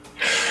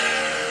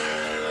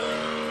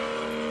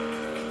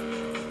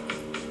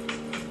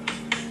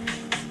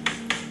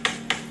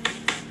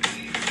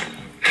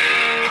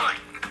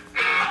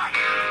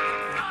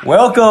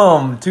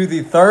Welcome to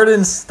the third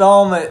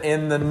installment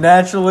in the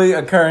Naturally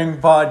Occurring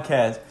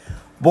Podcast.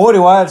 Boy,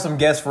 do I have some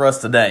guests for us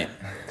today.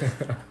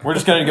 We're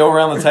just going to go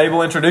around the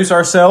table, introduce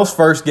ourselves.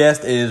 First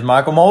guest is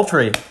Michael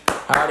Moultrie.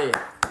 Howdy.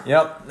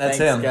 Yep, that's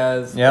Thanks, him.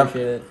 guys. Yep.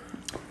 Appreciate it.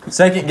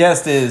 Second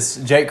guest is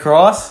Jake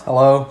Cross.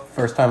 Hello.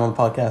 First time on the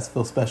podcast.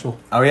 Feels special.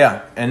 Oh,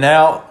 yeah. And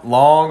now,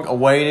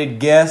 long-awaited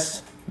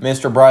guest,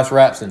 Mr. Bryce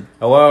Rapson.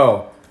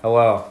 Hello.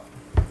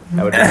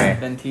 That would be me.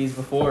 Been teased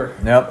before.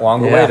 Yep.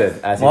 Long awaited,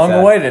 as you Long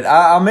said. awaited.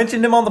 I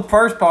mentioned him on the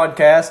first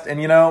podcast,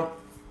 and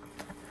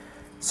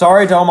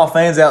sorry to all my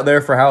fans out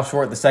there for how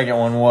short the second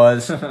one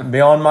was.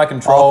 Beyond my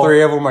control. All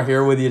three of them are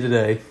here with you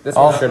today. This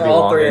one should be All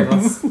longer. three of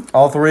us.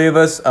 All three of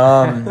us.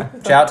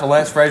 Shout out to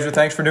Lance Frazier.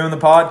 Thanks for doing the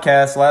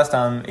podcast last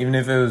time, even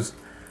if it was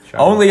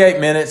only 8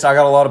 minutes. I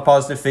got a lot of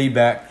positive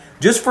feedback.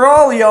 Just for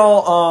all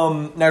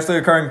y'all naturally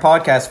occurring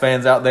podcast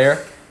fans out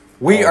there,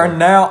 we are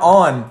now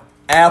on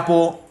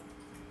Apple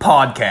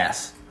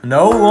Podcasts.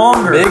 No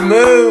longer. Big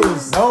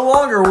moves. No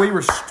longer are we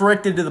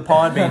restricted to the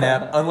Podbean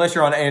app unless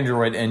you're on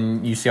Android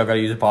and you still got to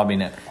use the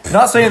Podbean app.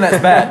 Not saying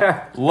that's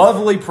bad.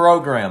 Lovely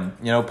program.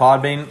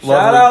 Podbean.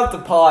 Shout out to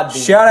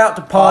Podbean. Shout out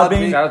to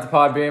Podbean. Shout out to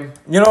Podbeam.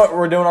 You know what?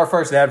 We're doing our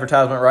first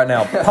advertisement right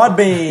now.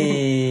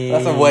 Podbean.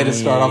 That's a way to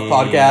start off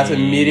podcast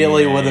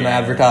immediately with an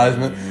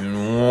advertisement.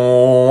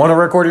 Want to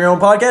record your own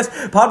podcast?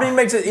 Podbean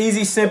makes it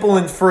easy, simple,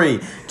 and free.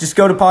 Just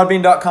go to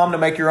podbean.com to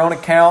make your own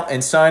account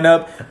and sign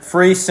up.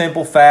 Free,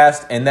 simple,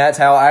 fast. And that's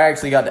how I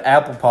actually got to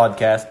Apple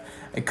Podcast.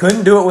 I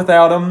couldn't do it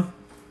without them.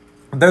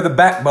 They're the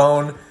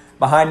backbone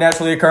behind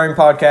Naturally Occurring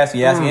Podcasts.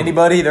 You ask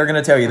anybody, they're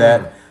going to tell you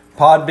that.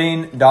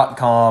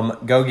 Podbean.com.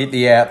 Go get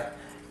the app.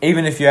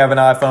 Even if you have an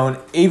iPhone,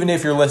 even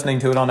if you're listening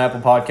to it on Apple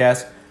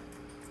Podcasts,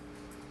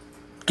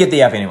 get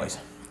the app anyways.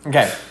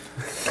 Okay.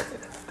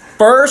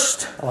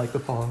 First, I like the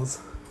pause.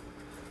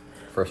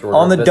 First order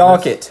on the of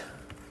business. docket,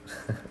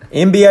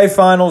 NBA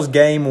Finals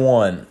Game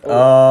 1.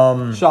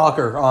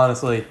 Shocker,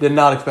 honestly. Did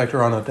not expect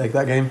Toronto to take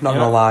that game. Not going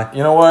to lie.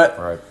 You know what?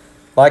 All right.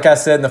 Like I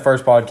said in the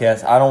first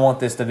podcast, I don't want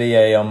this to be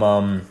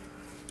a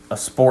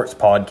sports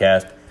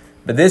podcast,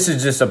 but this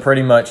is just a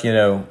pretty much,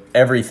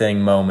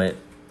 everything moment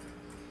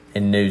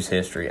in news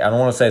history. I don't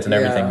want to say it's an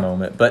everything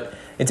moment, but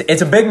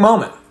it's a big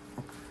moment.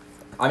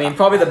 I mean,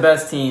 probably the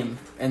best team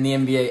in the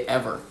NBA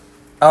ever.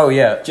 Oh,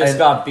 yeah. Just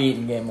got beat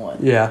in game one.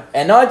 Yeah.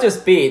 And not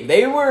just beat.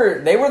 They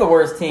were the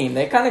worst team.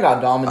 They kind of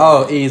got dominated.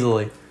 Oh,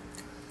 easily.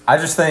 I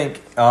just think,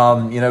 the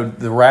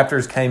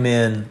Raptors came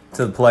in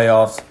to the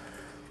playoffs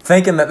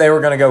thinking that they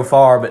were going to go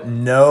far, but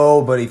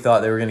nobody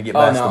thought they were going to get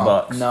past the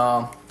Bucks.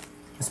 No.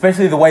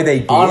 Especially the way they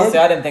did. Honestly,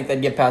 I didn't think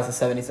they'd get past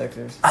the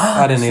 76ers.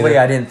 I didn't Honestly, either.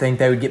 I didn't think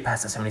they would get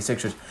past the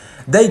 76ers.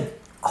 They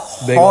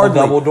Big old hardly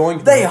double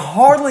doink. They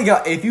hardly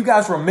got. If you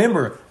guys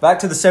remember back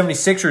to the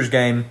 76ers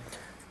game,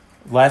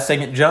 last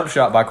second jump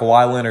shot by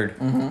Kawhi Leonard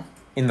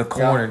in the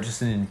corner,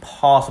 just an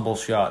impossible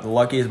shot, the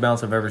luckiest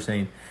bounce I've ever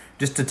seen.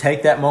 Just to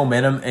take that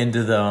momentum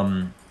into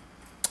the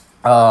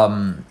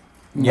Giannis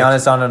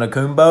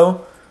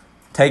Antetokounmpo,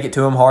 take it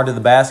to him hard to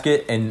the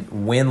basket,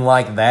 and win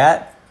like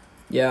that.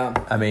 Yeah.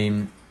 I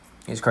mean,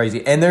 it's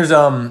crazy. And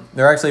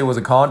there actually was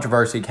a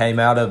controversy came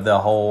out of the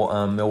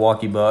whole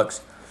Milwaukee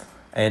Bucks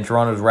and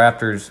Toronto's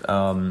Raptors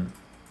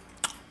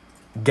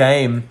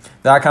game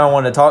that I kind of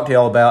wanted to talk to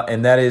y'all about,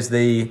 and that is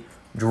the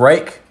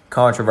Drake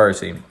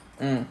controversy.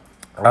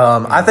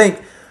 I think,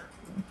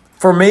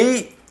 for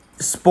me,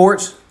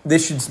 sports,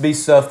 this should be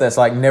stuff that's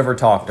never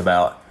talked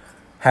about.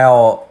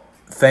 How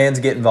fans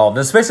get involved,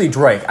 and especially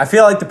Drake. I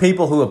feel like the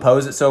people who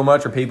oppose it so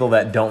much are people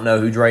that don't know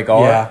who Drake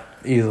are. Yeah,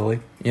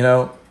 easily.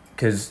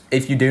 Because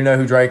if you do know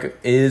who Drake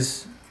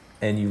is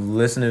and you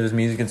listen to his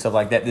music and stuff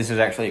like that, this is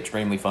actually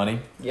extremely funny.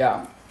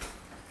 Yeah.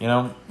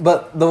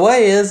 But the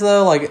way is,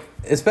 though,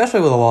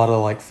 especially with a lot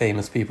of,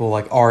 famous people,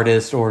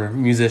 artists or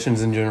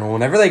musicians in general,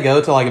 whenever they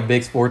go to,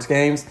 big sports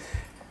games,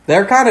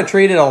 they're kind of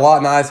treated a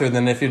lot nicer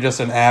than if you're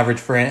just an average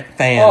fan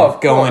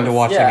going to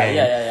watch the game.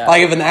 Yeah.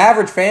 If an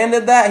average fan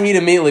did that, he'd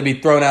immediately be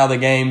thrown out of the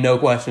game, no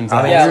questions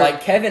asked. Yeah, like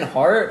Kevin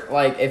Hart,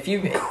 if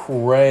you...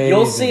 Crazy.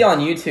 You'll see on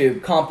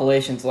YouTube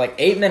compilations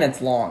 8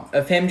 minutes long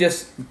of him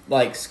just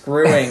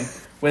screwing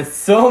with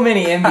so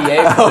many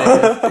NBA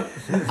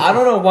players. I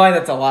don't know why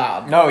that's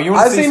allowed. No, you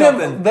want to I've see seen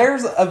something? him.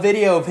 There's a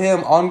video of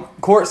him on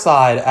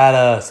courtside at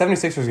a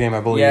 76ers game,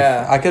 I believe.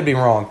 Yeah. I could be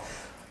wrong.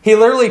 He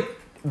literally,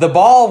 the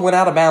ball went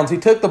out of bounds. He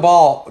took the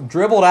ball,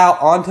 dribbled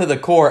out onto the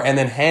court, and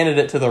then handed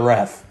it to the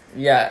ref.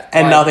 Yeah.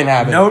 And nothing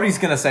happened. Nobody's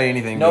going to say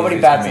anything. Nobody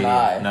because bats it's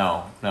an media.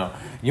 eye. No.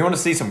 You want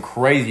to see some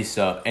crazy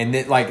stuff. And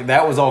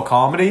that was all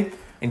comedy,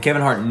 and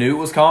Kevin Hart knew it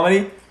was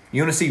comedy.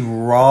 You want to see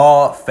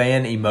raw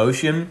fan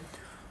emotion?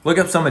 Look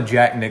up some of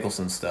Jack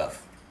Nicholson's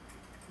stuff.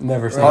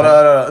 Never seen Hold it.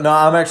 on. No,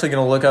 I'm actually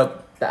going to look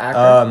up... The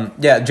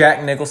actor?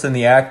 Jack Nicholson,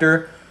 the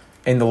actor,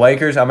 in the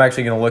Lakers. I'm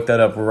actually going to look that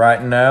up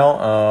right now.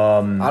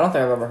 I don't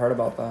think I've ever heard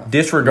about that.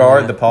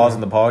 Disregard the pause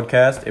in the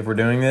podcast if we're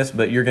doing this,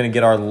 but you're going to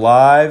get our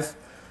live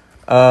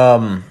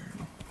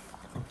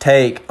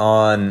take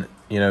on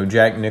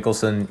Jack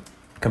Nicholson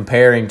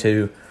comparing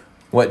to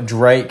what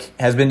Drake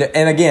has been doing.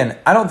 And again,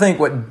 I don't think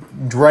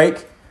what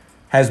Drake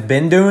has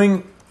been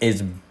doing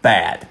is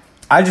bad.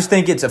 I just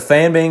think it's a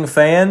fan being a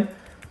fan,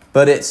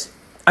 but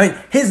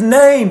his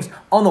name's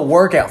on the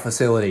workout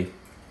facility.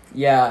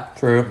 Yeah.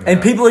 True.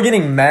 And people are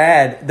getting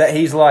mad that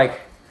he's like,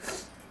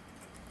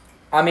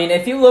 I mean,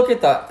 if you look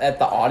at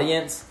the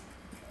audience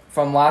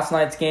from last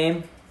night's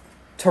game,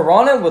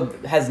 Toronto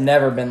has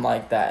never been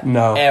like that.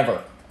 No.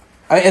 Ever.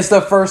 It's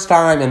the first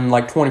time in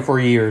like 24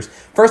 years.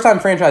 First time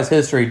in franchise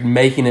history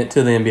making it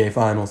to the NBA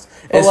Finals.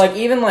 But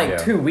even Yeah.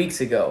 2 weeks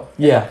ago,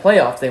 Yeah. in the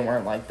playoffs, they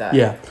weren't like that.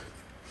 Yeah.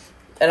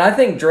 And I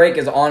think Drake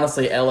is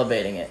honestly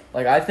elevating it.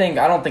 Like, I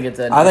don't think it's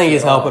I think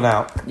he's helping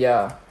out.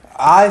 Yeah.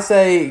 I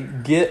say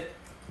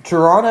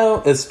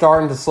Toronto is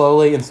starting to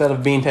slowly, instead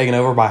of being taken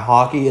over by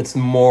hockey, it's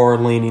more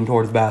leaning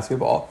towards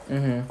basketball.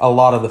 Mm-hmm. A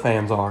lot of the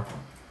fans are.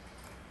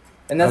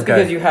 And that's Okay.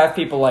 because you have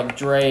people like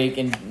Drake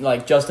and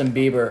like Justin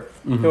Bieber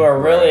Mm-hmm. who are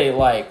really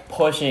like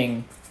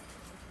pushing,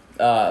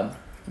 getting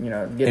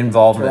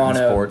Involvement in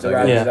Toronto sports, I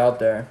Raptors guess. out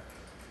there.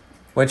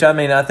 which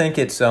I think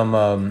it's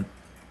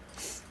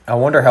I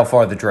wonder how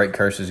far the Drake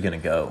curse is going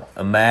to go.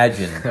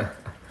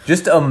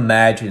 Just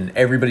imagine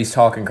everybody's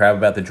talking crap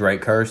about the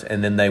Drake curse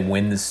and then they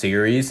win the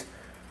series.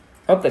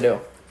 Hope they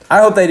do. I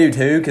hope they do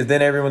too, because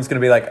then everyone's going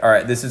to be like, all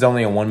right, this is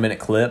only a 1 minute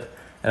clip.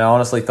 And I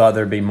honestly thought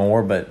there'd be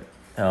more, but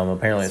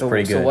apparently it's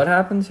pretty good. So what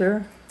happens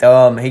here?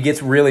 He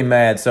gets really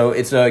mad. So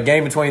it's a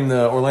game between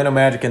the Orlando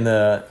Magic and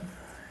the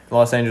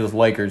Los Angeles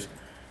Lakers.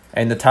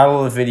 And the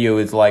title of the video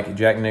is like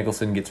Jack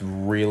Nicholson gets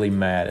really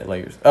mad at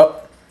Lakers. Oh,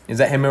 is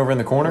that him over in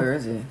the corner? Where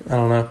is he? I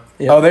don't know.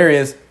 Oh, there he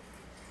is.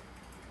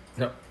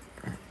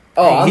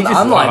 Oh, He just-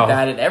 I'm like wow.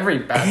 that at every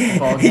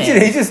basketball He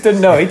game. just stood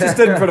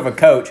in front of a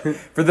coach.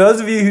 For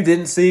those of you who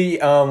didn't see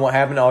what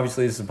happened,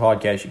 obviously this is a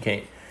podcast. You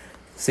can't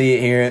see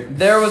it here.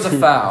 There was a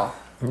foul.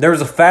 There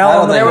was a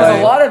foul on the There was way.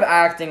 a lot of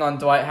acting on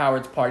Dwight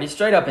Howard's part. He's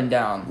straight up and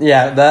down.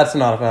 Yeah, that's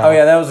not a foul. Oh,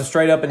 yeah, that was a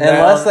straight up and down.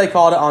 Unless they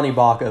called it on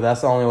Ibaka,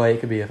 that's the only way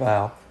it could be a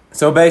foul.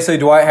 So basically,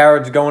 Dwight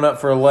Howard's going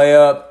up for a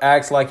layup,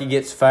 acts like he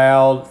gets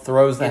fouled,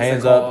 throws the Gets the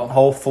hands call. up,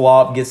 whole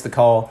flop, gets the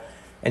call.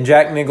 And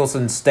Jack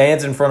Nicholson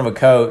stands in front of a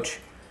coach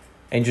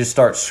and just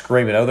starts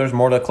screaming. Oh, there's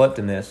more to the clip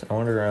than this. I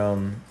wonder.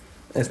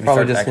 It's if he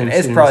probably starts just acting- him It's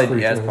shooting probably his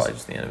free it's throws. probably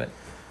just the end of it.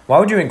 Why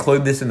would you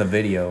include this in the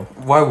video?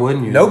 Why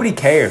wouldn't you? Nobody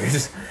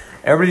cares.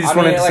 Everybody just I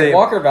mean, wanted to like see.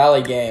 Walker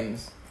Valley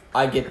games,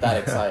 I get that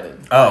excited.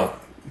 Oh,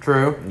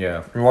 True.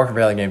 Yeah. Walker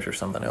Valley games are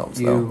something else.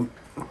 Though.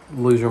 You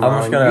lose your I'm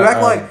mind. just gonna, you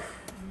act like,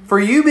 for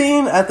you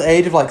being at the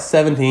age of like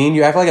 17,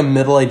 you act like a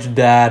middle-aged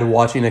dad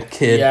watching a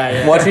kid,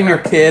 Yeah. watching your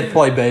kid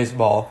play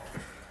baseball.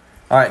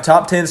 All right,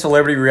 top 10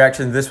 celebrity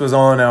reactions. This was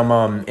on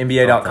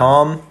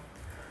NBA.com.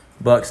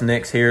 Bucks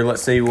Knicks here.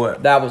 Let's see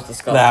what That was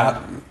disgusting.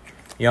 That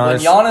Giannis. When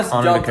Giannis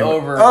on jumped the camera.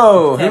 over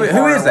Oh, Tim who is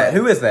Hardaway. that?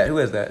 Who is that? Who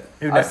is that?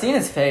 Who I've seen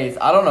his face.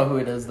 I don't know who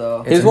it is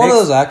though. It's he's a one of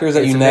Knicks- those actors that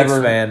it's you a Knicks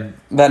never fan.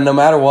 that no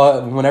matter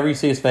what, whenever you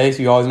see his face,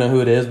 you always know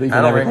who it is, but you I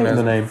can don't never think recognize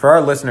of the him. name. For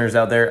our listeners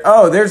out there,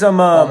 oh, there's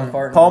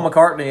McCartney. Paul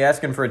McCartney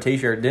asking for a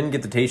T-shirt. Didn't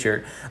get the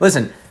T-shirt.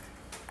 Listen,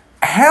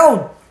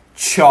 how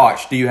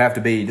chotch do you have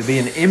to be an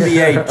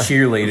NBA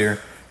cheerleader?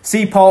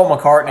 See Paul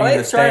McCartney Oh, in they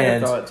the tried to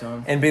stands throw it to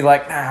him. and be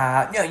like,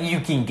 you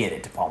can get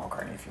it to Paul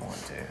McCartney if you want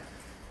to.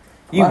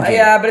 You Well, can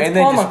yeah, get but it. it's And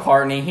then Paul just-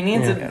 McCartney. He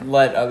needs Yeah. to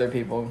let other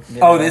people.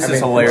 Get Oh, it. this I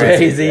is mean, hilarious.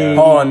 Jay-Z.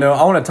 Hold on, no,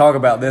 I want to talk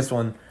about this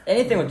one.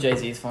 Anything with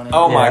Jay-Z is funny.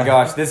 Oh my Yeah.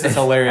 gosh, this is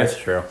hilarious.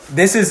 That's true.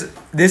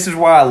 This is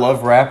why I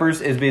love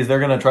rappers, is because they're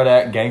gonna try to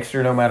act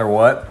gangster no matter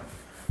what.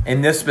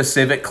 In this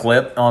specific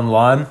clip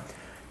online,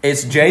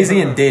 it's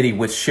Jay-Z and Diddy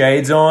with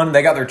shades on.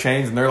 They got their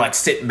chains and they're like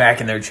sitting back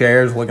in their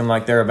chairs, looking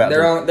like they're about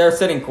They're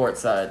sitting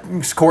courtside.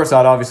 to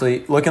courtside,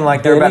 obviously, looking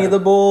like they're Benny about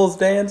the Bulls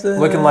dancing.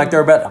 looking like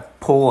they're about to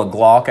pull a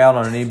Glock out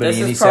on anybody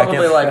This any is probably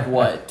second. like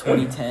what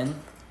 2010.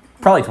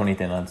 Probably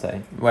 2010, I'd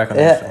say. Whack on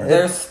Yeah. the side.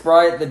 There's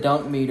Sprite, the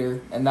dunk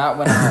meter, and that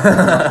went out in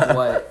like,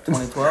 what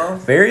 2012.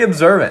 Very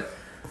observant.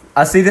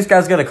 I see this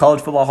guy's got a College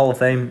Football Hall of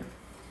Fame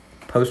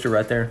poster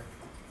right there.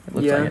 It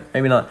looks Yeah. like it.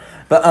 Maybe not.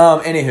 But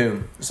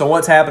anywho, so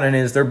what's happening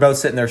is they're both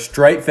sitting there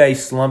straight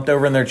face, slumped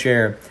over in their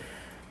chair,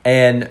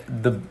 and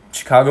the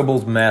Chicago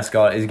Bulls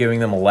mascot is giving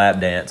them a lap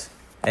dance.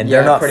 And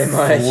they're Yeah, not pretty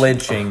much.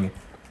 flinching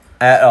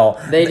at all.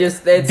 It's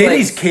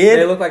Diddy's like, kid-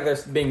 They look like they're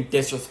being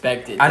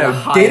disrespected. I to the know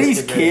highest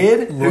Diddy's degree.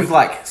 kid, who's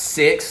like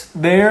 6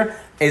 there,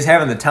 is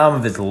having the time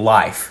of his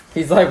life.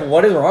 He's like,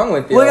 what is wrong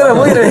with you? Look at him,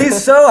 look at him.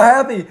 He's so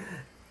happy.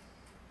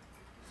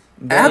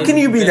 How Diddy's- can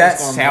you be Diddy's that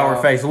going sour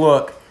wild. face?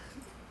 Look,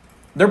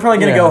 they're probably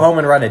gonna Yeah. go home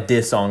and write a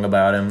diss song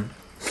about him.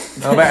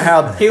 About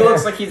how He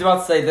looks like he's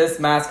about to say this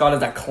mascot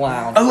is a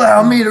clown.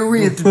 allow me to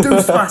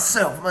reintroduce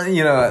myself.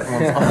 You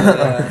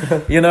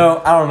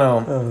know, I don't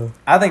know.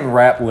 I think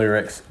rap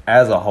lyrics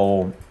as a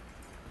whole.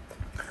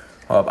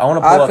 I want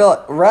to pull I up. feel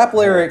like rap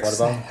lyrics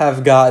What about-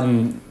 have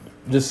gotten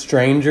just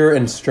stranger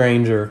and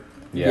stranger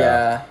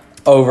Yeah.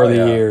 over Oh, the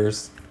yeah.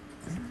 years.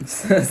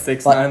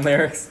 6ix9ine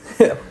lyrics.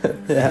 Yeah,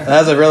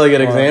 that's a really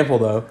good example,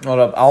 though. Hold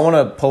up. I want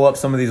to pull up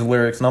some of these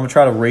lyrics, and I'm gonna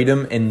try to read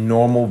them in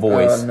normal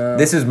voice. Oh, no.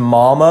 This is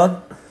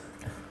 "Mama."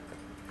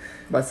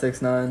 By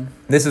 6ix9ine.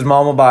 This is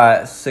 "Mama" by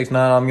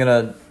 6ix9ine. I'm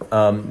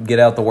gonna get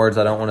out the words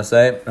I don't want to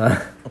say.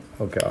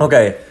 Okay.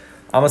 Okay,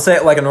 I'm gonna say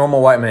it like a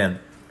normal white man.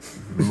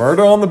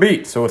 Murder on the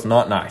beat, so it's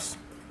not nice.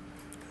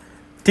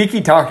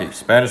 Tiki Taki,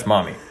 Spanish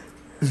mommy.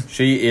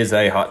 She is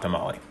a hot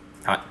tamale.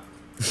 Hot.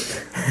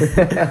 You're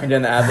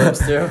doing the ad-libs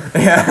too?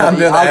 Yeah, I'm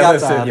doing I got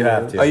ad-libs that. too. You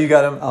have to. Oh, you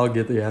got him? I'll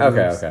get the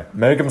Okay, answers. okay.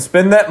 Make him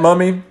spend that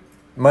money,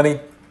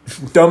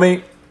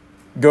 dummy,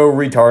 go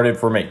retarded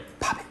for me.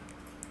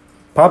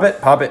 Pop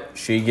it.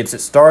 She gets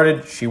it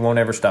started. She won't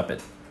ever stop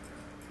it.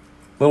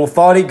 Little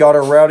thoughty got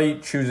her rowdy,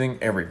 choosing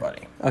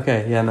everybody.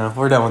 Okay, yeah, no,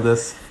 we're done with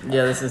this.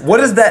 Yeah, this is. What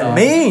does that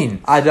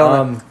mean? I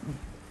don't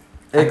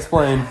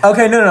explain.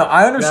 Okay, no.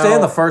 I understand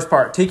No. the first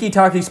part. Tiki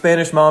Taki,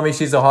 Spanish mommy,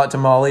 she's a hot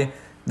tamale.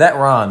 That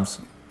rhymes.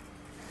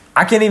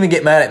 I can't even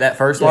get mad at that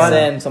first Just line.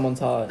 saying someone's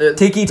hot.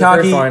 Tiki The first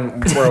Taki.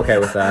 line, we're okay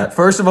with that.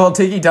 First of all,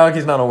 Tiki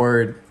Taki's not a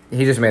word.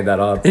 He just made that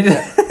up. He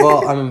just-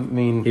 Well, I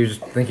mean, He was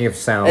just thinking of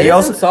sound. It's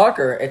also- in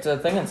soccer. It's a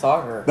thing in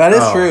soccer. that is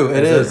Oh, true.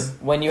 It is is.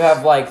 When you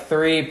have like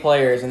 3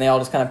 players and they all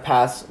just kind of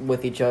pass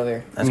with each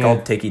other. That's Yeah.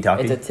 called Tiki It's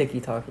Taki. a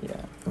tiki-taki, yeah.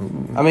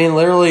 I mean,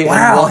 literally.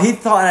 Wow, in he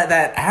thought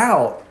that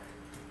out.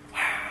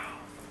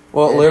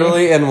 well,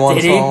 literally in one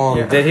Did he? song.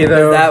 Yeah. Did he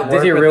though? Does that work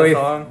Did he with really? the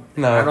song?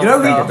 No, I don't You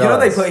know, think it they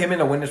does. put him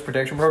in a witness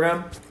protection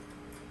program.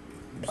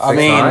 I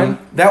mean, 6'9"?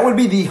 That would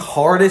be the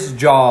hardest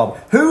job.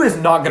 Who is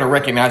not going to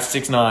recognize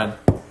 6'9"?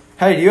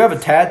 Hey, do you have a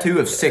tattoo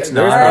of 6'9"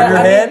 There's on your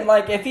I head? mean,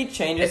 like, if he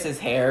changes his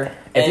hair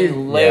If and you-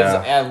 lives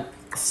yeah.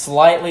 a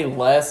slightly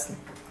less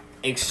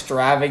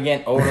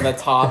extravagant, over the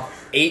top,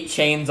 8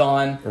 chains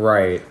on.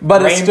 Right.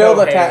 but it's still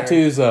the rainbow hair.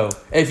 tattoos, though.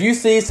 If you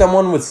see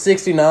someone with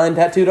 69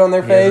 tattooed on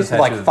their He has a face, with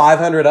like tattoo.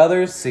 500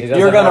 others, He you're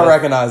doesn't gonna have a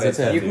recognize it's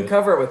face him. You can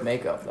cover it with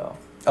makeup, though.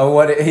 Oh,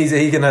 what? He's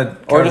gonna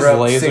Or cover just up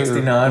laser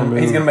 69. remove.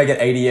 He's gonna make it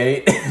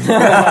 88.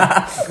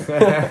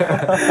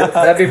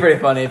 That'd be pretty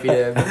funny if he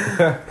did.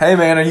 Hey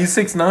man, are you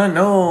 6'9"?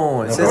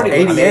 No, it says Already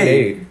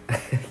 88.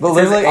 But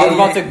literally, I was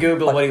about to 88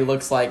 Google what he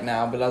looks like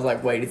now, but I was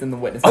like, wait, he's in the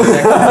witness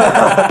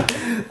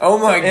protection. Oh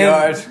my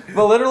gosh.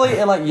 but literally,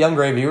 in like Young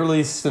Gravy, he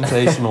released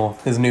Sensational,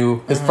 his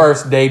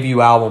first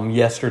debut album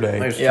yesterday.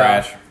 There's Yeah.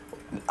 trash.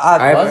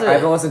 I Was it?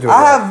 haven't listened to it.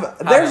 I yet. have.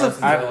 There's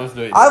listened a. I haven't listened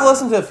to it. I've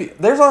listened to a few.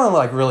 There's only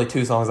like really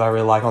 2 songs I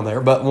really like on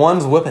there, but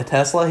one's "Whip a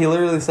Tesla." He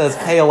literally says,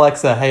 hey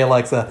Alexa,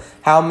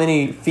 how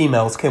many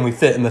females can we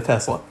fit in the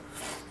Tesla?"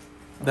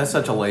 That's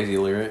such a lazy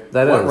lyric.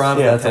 That what is. rhymes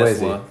Yeah, with that's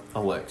Tesla? lazy.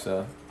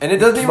 Alexa. And it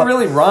doesn't even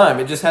really rhyme.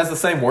 It just has the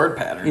same word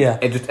pattern. Yeah,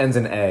 It just ends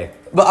in A.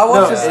 but I No,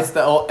 watched this. it's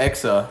the old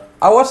Exa.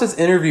 I watched this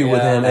interview with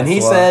Yeah, him, and he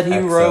Tesla, said he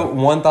Exa. wrote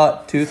One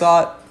Thought, Two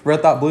Thought,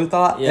 Red Thought, Blue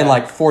Thought Yeah. in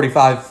like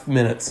 45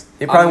 minutes.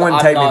 It probably I'm- wouldn't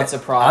I'm take me. not that-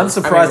 surprised. I'm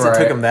surprised I mean, it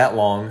took right. him that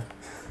long.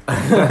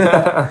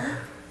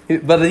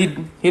 But he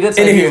did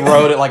say he Anywho.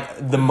 wrote it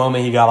like the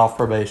moment he got off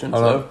probation.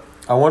 Hold on.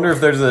 I wonder if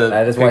there's a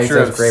That is why he picture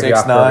says of gravy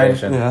off 6'9"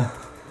 probation. Yeah.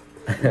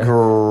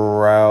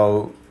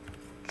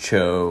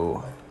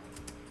 Groucho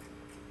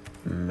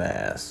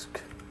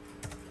mask.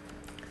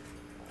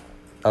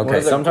 What Okay,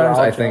 is it? Sometimes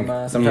I Groucho think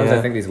mask. Yeah.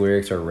 I think these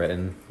lyrics are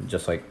written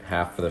just like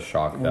half for the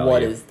shock value.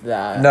 What is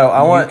that? no,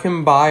 I want you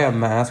can buy a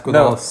mask with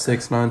No. all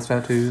 6'9"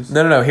 tattoos.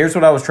 no. Here's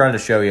what I was trying to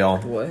show y'all.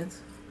 What?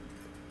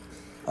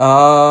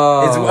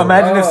 Oh. It's,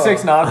 imagine if Oh.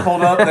 6'9"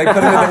 pulled up. They put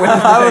him in the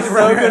window. I was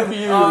so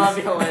confused. Oh, that'd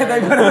be They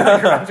hilarious. put him in the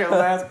Groucho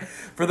mask.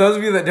 For those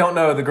of you that don't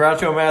know, the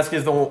Groucho mask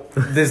is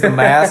the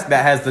mask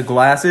that has the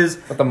glasses,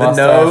 With the mustache,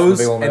 the nose,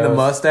 big old and the nose.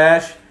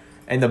 mustache,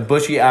 and the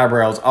bushy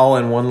eyebrows all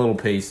in one little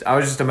piece. I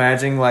was just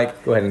imagining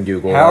like Go ahead and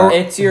Google How- that.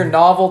 It's your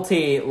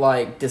novelty,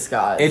 like,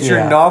 disguise. it's Yeah.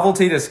 your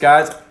novelty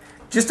disguise.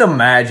 Just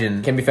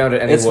imagine. Can be found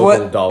at any It's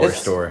local what dollar it's,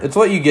 store. It's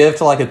what you give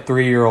to like a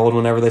 3-year-old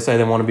whenever they say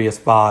they want to be a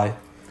spy.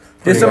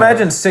 Just Pretty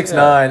imagine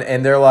 6'9",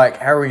 and they're like,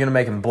 "How are we gonna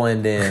make him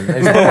blend in?"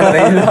 They just-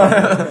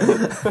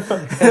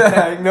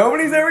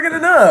 Nobody's ever gonna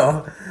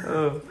know.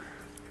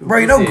 Bro,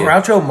 you know see.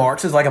 Groucho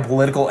Marx is like a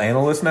political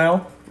analyst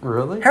now.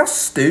 Really? How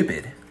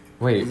stupid!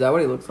 Wait, Is that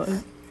what he looks like?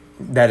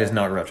 That is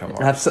not Groucho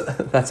Marx.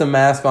 That's a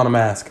mask on a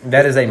mask.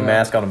 That is a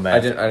mask on a mask. I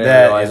didn't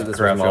That realize is that this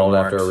was Groucho modeled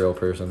after a Marx. real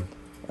person.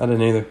 I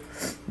didn't either.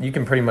 You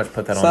can pretty much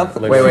put that on.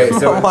 Something- Wait,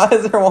 so- why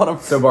is there one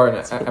of So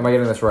Barton, am I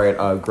getting this right?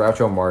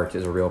 Groucho Marx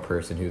is a real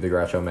person who the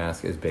Groucho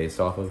mask is based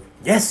off of.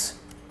 Yes.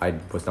 I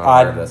was not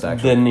I aware of this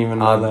actually. didn't even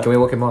know that. Can we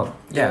look him up?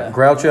 Yeah, Yeah.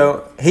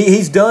 Groucho.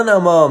 He's done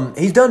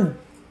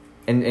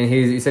And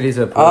he said he's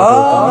a political.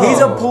 Oh. he's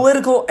a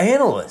political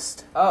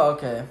analyst. Oh,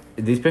 okay.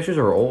 These pictures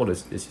are old.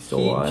 Is he still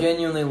He alive?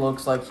 genuinely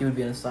looks like he would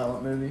be in a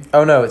silent movie.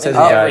 Oh no, it says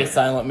In he every died.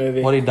 silent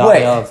movie. What he died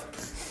Wait. of.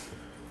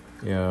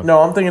 Yeah. No,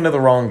 I'm thinking of the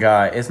wrong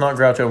guy. It's not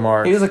Groucho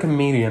Marx. He was a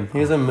comedian. He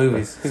was in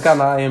movies. He's got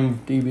an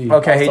IMDb.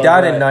 Okay, he Also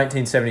died in right.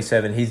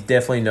 1977. He's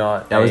definitely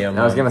not. I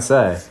was gonna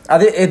say. I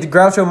think it's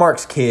Groucho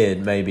Marx's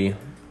kid, maybe.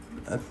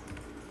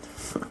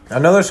 I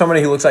know there's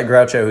somebody who looks like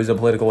Groucho who's a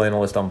political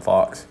analyst on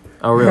Fox.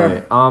 Oh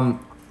really?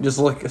 Just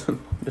look.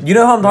 You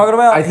know who I'm talking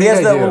about? I He think has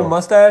I that do. little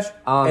mustache,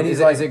 and he's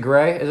like, is it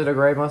gray? Is it a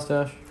gray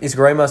mustache? he's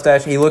gray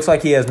mustache. He looks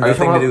like he has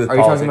nothing to do with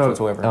politics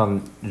whatsoever.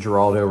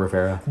 Geraldo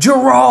Rivera?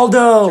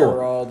 Geraldo!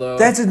 Geraldo.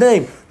 That's his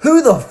name.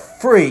 Who the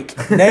freak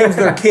names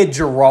their kid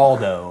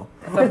Geraldo?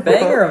 a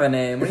banger of a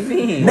name. What do you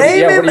mean? Name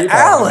Yeah, what him are you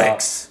talking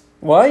Alex.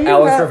 Why you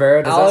Alex have-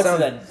 Rivera. Does Alex that is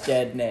sound? a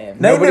dead name.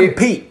 Name Nobody- him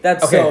Pete.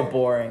 That's Okay. so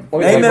boring. Let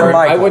me Name take him my word.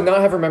 I Michael. would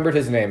not have remembered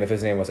his name if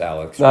his name was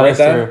Alex. That is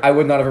true. I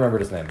would not have remembered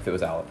his name if it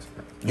was Alex.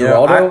 You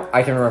know, Geraldo,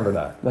 I can remember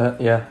that.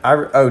 Yeah.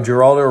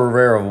 Geraldo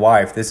Rivera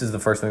wife. This is the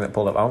first thing that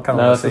pulled up. I don't kind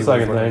of No, want it's to the see.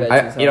 second which one.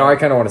 thing. I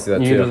kind of want to see that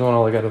You just too. want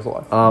to look at his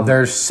life.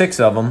 There's 6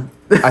 of them.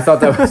 I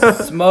thought that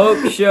was.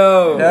 Smoke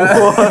show.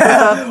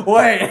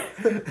 Wait.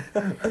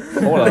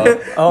 Hold up.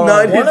 Oh,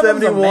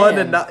 1971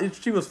 man. to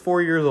she was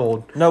 4 years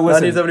old. No,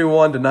 listen.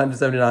 1971 to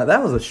 1979.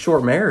 That was a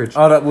short marriage.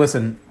 Oh, no,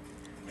 listen.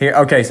 Here,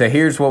 okay, so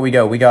here's what we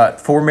go. We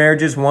got 4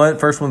 marriages.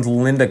 First one's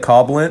Linda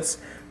Koblenz,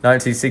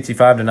 1965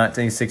 to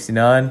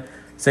 1969.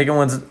 Second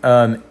one's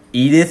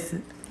Edith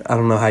I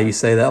don't know how you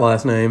say that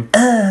last name.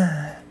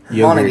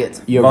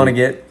 Vonnegut.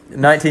 Vonnegut,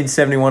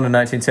 1971 to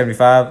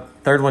 1975.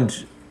 Third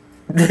one's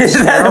is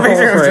that a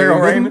picture of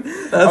Cheryl Raymond?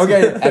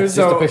 Okay, That's just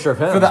a picture of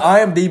him. For the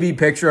IMDb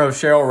picture of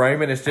Cheryl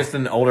Raymond, it's just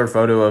an older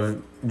photo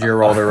of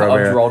Geraldo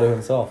Rivera. Geraldo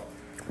himself.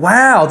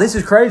 Wow, this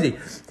is crazy.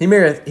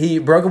 He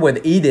broke up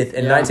with Edith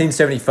in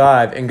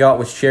 1975 and got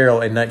with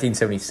Cheryl in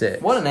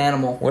 1976. What an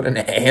animal. What an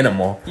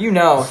animal. You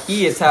know,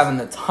 he is having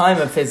the time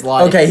of his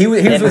life. Okay, he was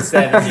in the with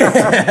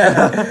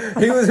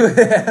 70s. he was with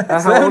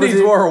How old is 70s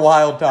he? were a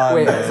wild time.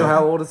 Wait, man. so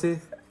how old is he?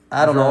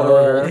 I don't Geraldo know.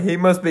 Rivera? he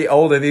must be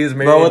old if he was But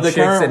married with to the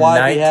chicks current in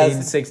wife he has-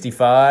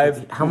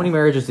 1965. How many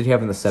marriages did he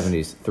have in the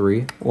 70s?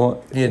 3?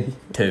 Well, He had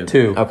 2.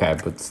 2. Okay,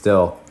 but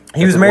still.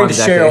 He was That's married one to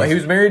decade. Cheryl. He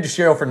was married to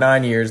Cheryl for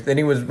 9 years. Then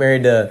he was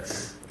married to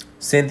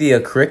Cynthia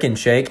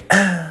Crickenshake.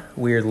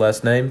 Weird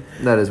last name.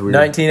 That is weird.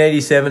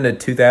 1987 to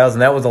 2000.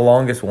 That was the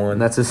longest one.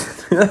 And that's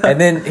his. And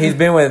then he's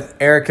been with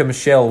Erica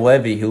Michelle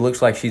Levy, who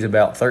looks like she's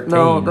about 13.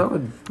 No, that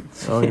would.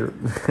 Oh, you're.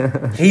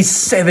 He's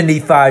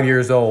 75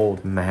 years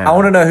old. Man. I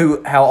want to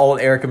know how old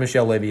Erica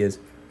Michelle Levy is.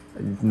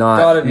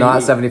 Gotta Not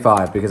be-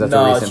 75 because that's a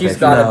No, recent she's picture.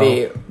 gotta No.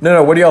 be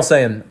No, what are y'all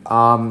saying?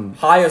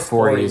 highest 40s.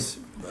 40s.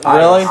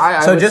 Really?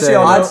 I So would just say so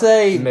y'all know- I'd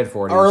say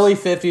mid-40s. early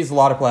 50s, a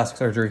lot of plastic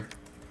surgery.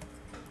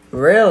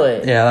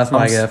 Really? Yeah, that's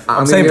my guess. I'm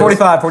I'm saying gonna go-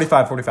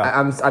 45,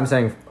 45. I'm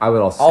saying I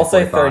would also. I'll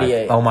say 45.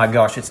 38. Oh my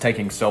gosh, it's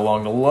taking so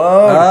long to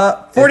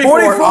load. 44.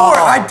 44! Oh.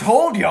 I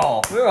told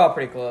y'all. We were all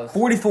pretty close.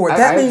 44. I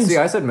That means see.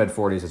 I said mid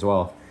 40s as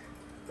well.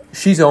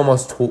 she's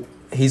almost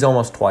he's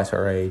almost twice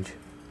her age.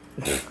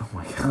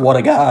 What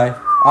a guy.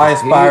 I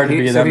aspire to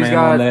be so that he's man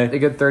got one a day.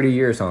 good 30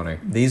 years, Tony.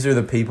 These are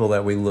the people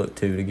that we look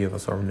to give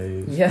us our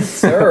news. Yes,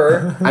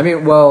 sir. I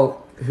mean,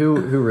 well, who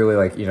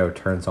really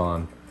turns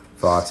on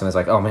Fox and is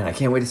like, oh man, I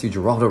can't wait to see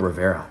Geraldo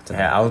Rivera tonight.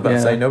 Yeah, I was about to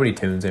Yeah. say nobody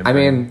tunes in. I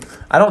mean,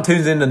 I don't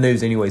tune into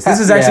news anyways. This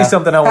is actually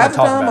something I want Half to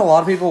the talk time, about. a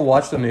lot of people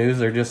watch the news.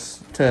 They're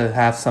just to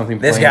have something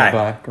This playing in guy. the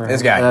background.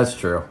 This guy. that's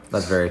true.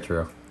 That's very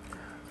true.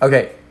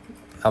 Okay.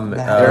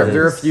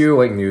 There are a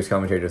few news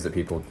commentators that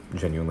people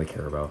genuinely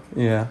care about.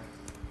 Yeah.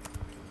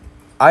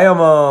 I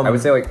am I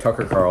would say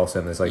Tucker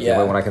Carlson is the Yeah.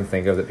 only one I can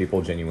think of that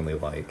people genuinely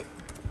like.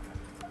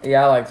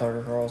 Yeah, I like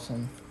Tucker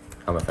Carlson.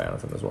 I'm a fan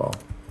of him as well.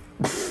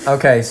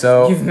 okay,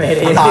 so You've made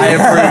it. I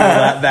approve of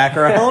that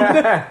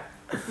background.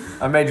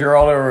 I made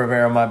Geraldo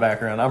Rivera my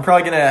background. I'm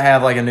probably gonna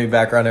have a new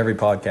background every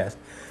podcast.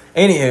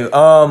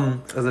 Anywho,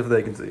 As if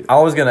they can see it. I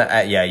was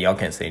gonna yeah, y'all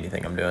can't see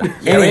anything I'm doing.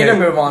 Yeah, we need to Anywho,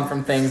 move on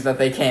from things that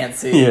they can't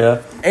see.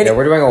 Yeah. Yeah,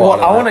 we're doing a lot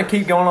of I that. want to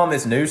keep going on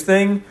this news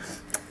thing.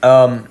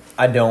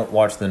 I don't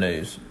watch the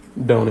news.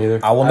 Don't either.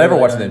 I will I never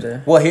really watch the don't news.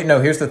 either. Well,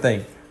 here's the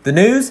thing. The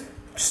news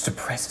just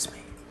depresses me.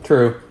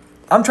 True.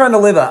 I'm trying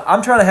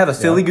to have a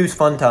silly goose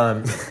fun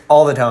time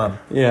all the time.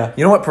 Yeah.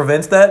 You know what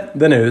prevents that?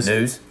 The news.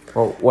 News.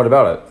 Well, what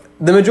about it?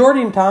 The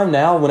majority of the time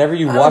now, whenever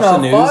you I watch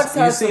don't the know, news, Fox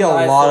you has see some a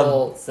nice lot of.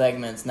 little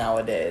segments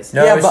nowadays.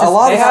 No, Yeah, it's but a just-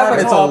 lot They of have time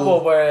a it's couple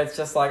a. where it's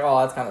just like, oh,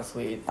 that's kind of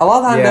sweet. A lot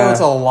of time Yeah. though, it's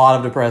a lot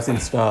of depressing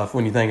stuff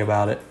when you think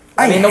about it.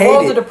 I mean, the hate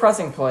world's it. a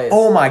depressing place.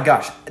 Oh my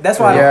gosh. That's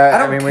why I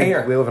don't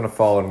care. We live in a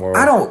fallen world.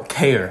 I don't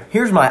care.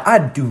 I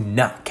do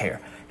not care.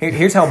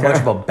 Here's how much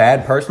of a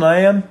bad person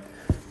I am.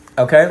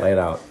 Okay? lay it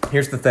out.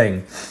 Here's the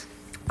thing.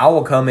 I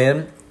will come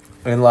in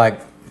and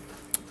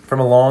from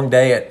a long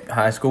day at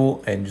high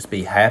school and just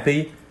be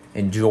happy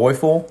and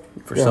joyful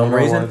for Yeah, some our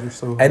reason. lives are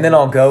so And then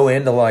I'll go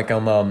into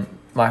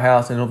my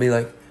house and it'll be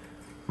like,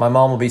 my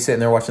mom will be sitting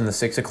there watching the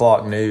 6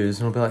 o'clock news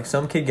and it'll be like,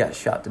 some kid got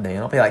shot today. And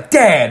I'll be like,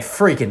 Dad,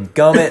 freaking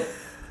gummit.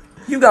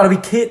 You gotta be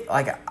kidding.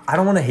 I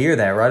don't want to hear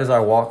that right as I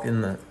walk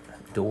in the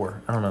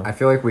door. I don't know. I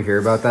feel like we hear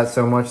about that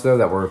so much though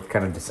that we're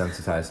kind of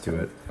desensitized to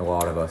it. A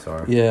lot of us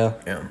are. Yeah.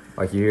 Yeah.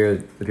 Like you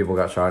hear the people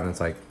got shot and it's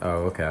like,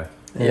 oh okay.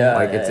 yeah,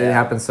 It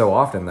happens so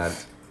often that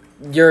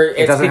It's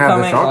doesn't have the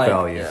becoming shock like,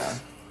 value. Yeah.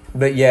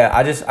 But yeah,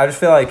 I just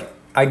feel like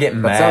I get that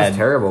mad. sounds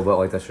terrible,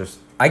 but that's just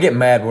I get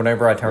mad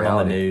whenever I turn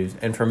on the Reality. news,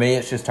 and for me,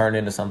 it's just turned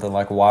into something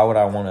like, why would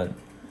I want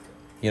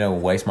to,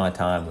 waste my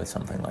time with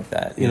something like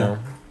that? You Yeah. know.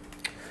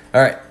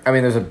 All right, I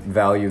mean, there's a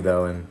value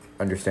though in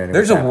understanding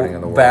There's what's a happening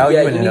in the world. value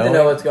Yeah, in you need to knowing.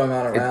 know what's going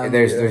on around you.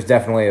 There's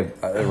definitely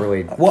a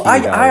really Well, key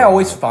value I in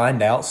always that.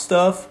 find out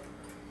stuff,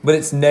 but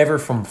it's never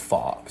from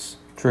Fox.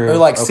 True. Or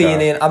like Okay.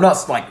 CNN. I'm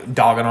not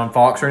dogging on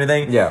Fox or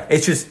anything. Yeah.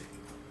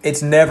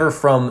 It's never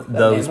from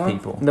those main one?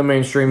 people. the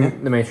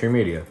mainstream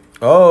media.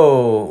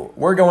 Oh,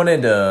 we're going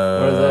into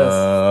What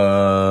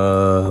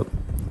is this?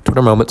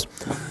 Twitter moments.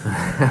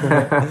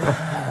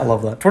 I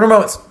love that. Twitter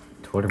moments.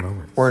 Twitter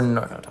moments. We're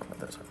not going to talk about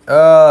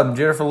this.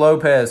 Jennifer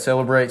Lopez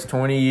celebrates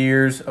 20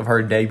 years of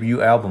her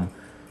debut album.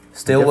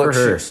 Still Good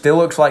for her.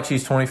 looks like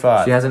she's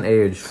 25. She hasn't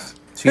aged.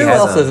 She Who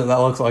hasn't. else is it that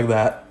looks like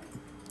that?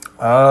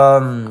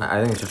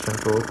 I think it's just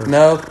Jennifer Lopez.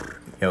 No.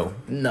 Yo.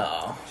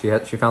 No. She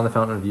found the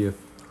fountain of youth.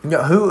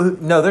 No, who?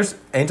 No, there's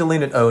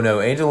Angelina. Oh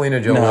no,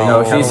 Angelina Jolie.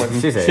 No,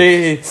 she's aged.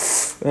 She.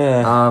 Who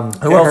It else?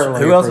 hurt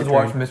Who like else a has freight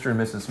watched train. Mr. and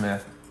Mrs.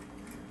 Smith?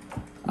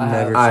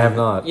 Never I seen have it.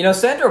 not. You know,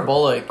 Sandra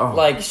Bullock, Oh.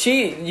 like,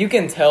 you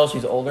can tell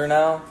she's older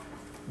now,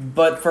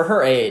 but for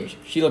her age,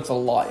 she looks a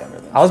lot younger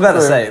than I was about to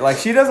True. say, like,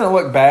 she doesn't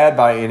look bad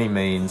by any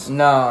means.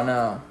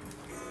 No.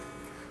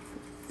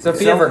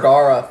 Sofia Some-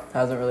 Vergara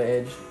hasn't really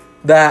aged.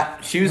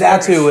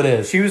 That's who it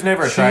is. She was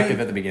never attractive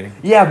at the beginning.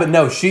 Yeah, but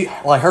no, she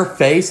like her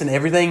face and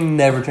everything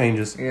never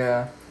changes.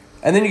 Yeah.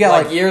 And then you got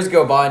Like, like, years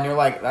go by and you're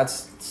like,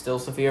 that's still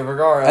Sofia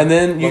Vergara. and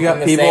then you Looking got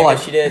the people same like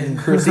as she did in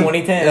Chrissy,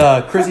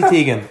 2010. Chrissy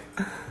Teigen.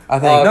 I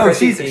think No,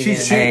 Chrissy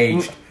she's Teigen.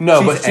 aged. no,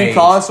 She's but she aged.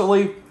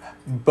 constantly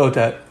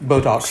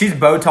Botox. She's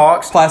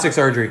Botox. plastic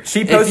surgery.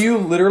 She if posts- you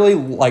literally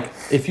like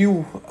if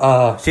you She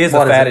has the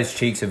what is it? fattest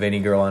cheeks of any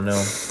girl I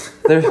know,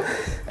 There's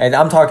and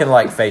I'm talking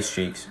like face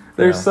cheeks.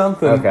 there's you know?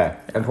 something. Okay.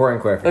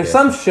 Important There's clarification.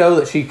 some show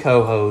that she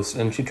co-hosts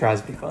and she tries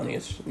to be funny.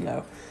 It's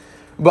no,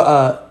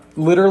 but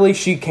literally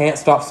she can't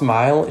stop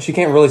smiling. She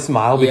can't really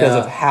smile because Yeah.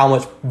 of how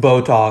much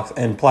Botox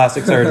and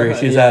plastic surgery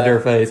she's had to her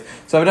face.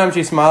 So every time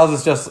she smiles,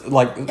 it's just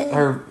like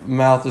her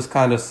mouth just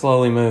kind of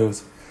slowly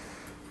moves.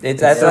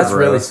 That's so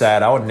really gross.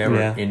 sad. I would never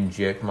Yeah.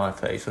 inject my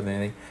face with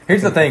anything.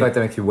 Here's the I thing. feel like that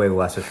makes you way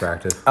less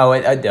attractive. Oh,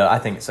 I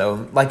think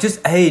so. Like just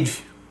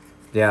age.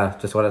 Yeah,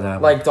 just what has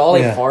happened. Like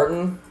Dolly Yeah.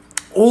 Parton,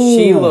 Ooh.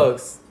 she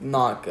looks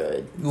not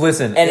good.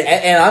 Listen,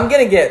 And I'm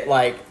gonna get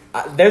like,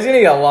 there's gonna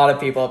be a lot of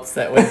people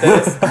upset with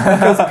this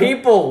because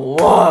people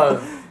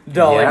love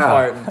Dolly Yeah.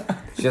 Parton,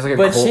 she has like a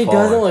but cult she doesn't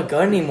following. look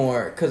good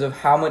anymore because of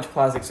how much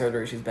plastic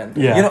surgery she's been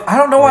through. Yeah. you know, I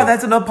don't know why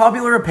that's an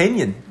unpopular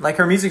opinion. Like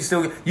her music's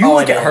still. You Oh,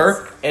 look it at her.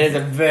 is. It is a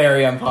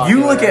very unpopular.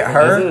 You look at Is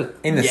her it?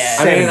 in the Yes.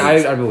 I mean,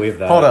 70s. I believe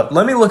that. Hold up.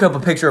 Let me look up a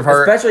picture of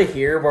her. especially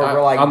here where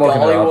we're like I'm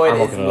looking it up. I'm Dollywood is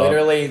looking it up.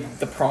 literally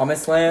the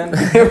promised land.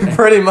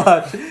 Pretty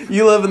much.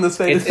 You live in the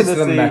state of It's the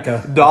Tennessee.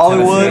 Mecca.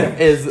 Dollywood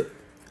is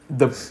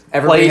the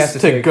Everybody place has to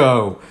to take-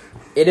 go.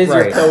 It is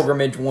Right. your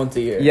pilgrimage once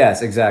a year.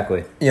 Yes,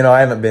 exactly. You know, I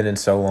haven't been in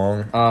so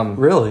long.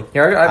 Really?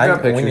 Here I've I-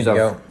 got we need pictures to of.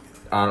 go.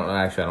 I don't know.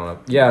 Actually, I don't know.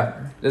 Yeah,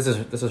 this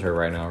is her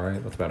right now,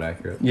 right? That's about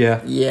accurate. Yeah.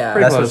 Yeah.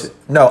 Pretty That's close. what.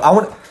 No, I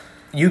want.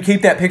 You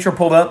keep that picture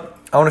pulled up.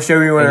 I want to show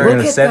you when her in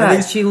Look the at that.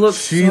 '70s. She looks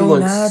She so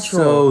looks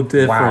natural. so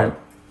different.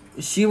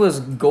 She was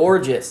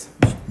gorgeous.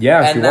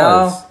 Yeah, And she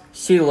now was.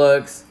 she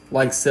looks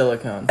like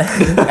silicone.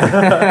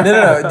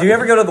 No. Do you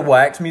ever go to the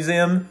wax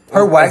museum?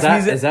 Her wax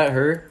museum. Is that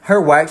her?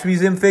 Her wax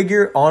museum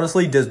figure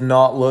honestly does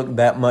not look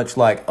that much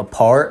like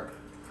apart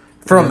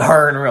from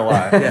her in real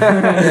life.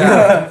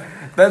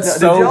 That's Now, did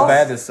so y'all-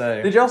 bad to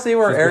say. Did y'all see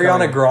where She's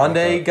Ariana becoming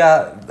Grande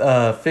got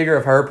a figure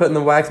of her put in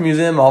the wax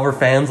museum? All of her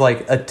fans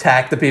like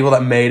attacked the people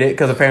that made it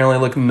because apparently it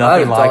looked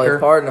nothing like Dolly her.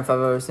 Parton if I've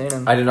ever seen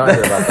him. I did not hear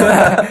about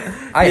that.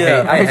 I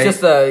Yeah. hate. It's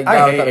just a guy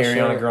I hate without a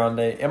Ariana shirt. Grande.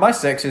 Am I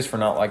sexist for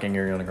not liking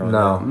Ariana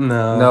Grande?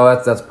 No,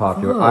 that's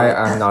popular.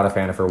 I'm not a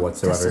fan of her That's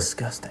whatsoever.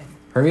 disgusting.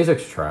 Her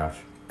music's trash.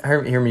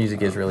 Her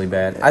music is really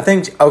bad. I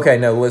think. Okay,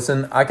 no.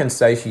 Listen, I can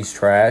say she's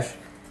trash,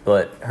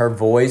 but her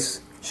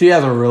voice She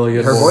has a really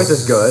good Her voice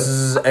is good.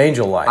 is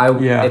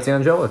angel-like. Yeah. It's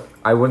angelic.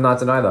 I would not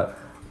deny that.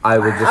 I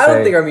would just I say.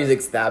 don't think our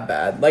music's that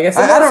bad. Like if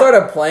I someone don't-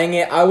 started playing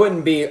it, I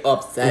wouldn't be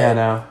upset. Yeah,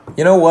 no.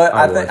 You know what?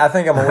 I I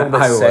think I'm a little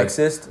bit I would.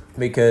 sexist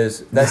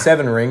because that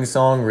Seven Rings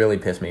song really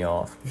pissed me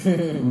off.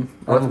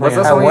 What's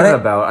that I song want even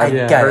it. about? I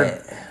Yeah. got heard-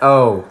 it.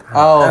 Oh,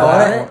 Oh, I want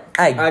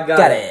that- it. I got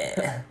got it.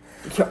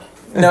 it.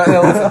 No,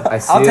 listen, I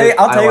see I'll tell you. it.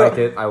 I'll tell I you. like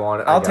it. I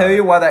want it. I I'll got tell it.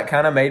 you why that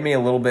kind of made me a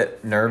little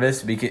bit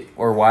nervous,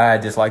 or why I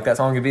dislike that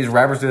song. Because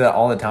rappers do that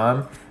all the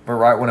time, but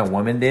right when a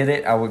woman did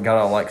it, I would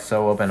got like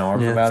so up in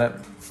arms Yeah. about it.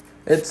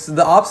 It's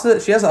the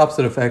opposite. She has the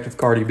opposite effect of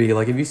Cardi B.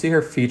 Like if you see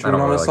her featuring I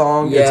don't on a really-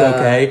 song, Yeah. it's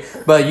okay.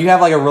 But you have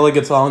like a really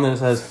good song that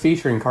says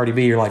featuring Cardi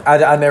B. You're like,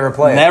 I never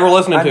play it. Never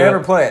listening I to never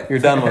it. play it. You're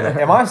done with it.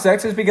 Am I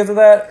sexist because of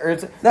that, or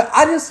it's? no,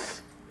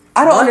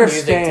 I don't My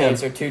music understand.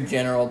 tastes are too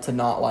general to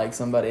not like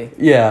somebody.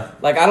 Yeah.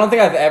 Like I don't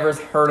think I've ever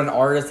heard an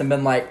artist and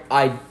been like,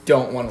 I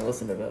don't want to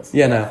listen to this.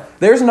 Yeah, no.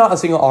 There's not a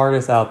single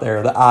artist out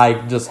there that I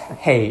just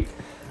hate.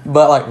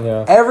 But like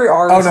Yeah. every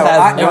artist Oh, no, has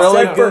I- really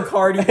Except for good.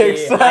 Cardi B,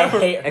 Except I for-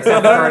 hate her.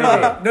 Except for Cardi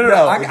B. No. No,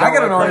 I we got don't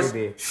an like artist.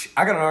 Cardi B. Shh,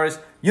 I got an artist.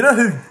 You know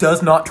who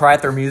does not try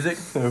at their music?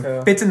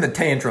 Who? Fits in the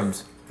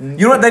Tantrums. You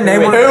know what they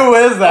name one? Who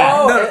is that?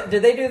 Oh, No.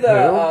 did they do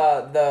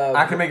the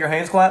I can make your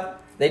hands clap.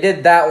 They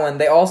did that one.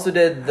 They also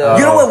did the.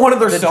 You know what one of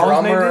their the songs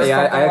drummer names or is? Yeah,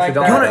 I something actually like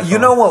don't You that. know know, you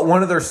know what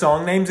one of their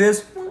song names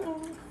is?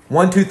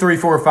 1, 2, 3,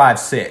 4, 5,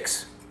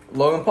 6.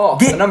 Logan Paul.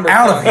 Get the number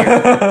out song. of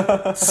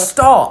here!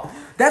 Stop.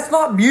 That's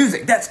not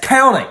music. That's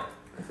counting.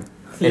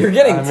 You're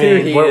getting I too mean,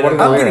 heated. What are the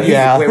I'm lyrics? getting-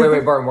 Yeah.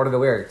 Wait, Barton. What are the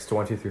lyrics to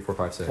 1, 2, 3, 4,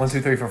 5, 6? 1,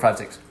 2, 3, 4, 5,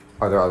 6.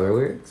 Are there other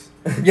lyrics?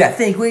 Yeah,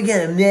 think we're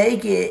gonna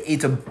make it.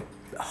 It's a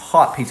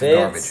hot piece of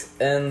garbage. Fits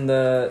and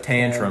the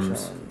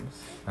Tantrums.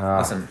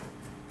 Listen,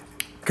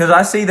 because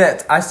I see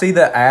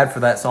the ad for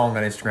that song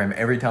on Instagram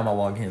every time I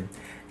log in.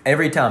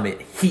 Every time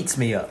it heats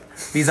me up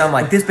because I'm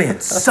like, this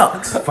band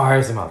sucks.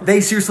 Fires him up. They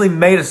seriously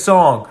made a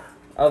song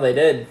Oh, they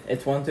did.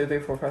 It's 1, 2, 3,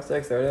 4, 5,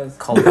 6. There it is.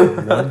 called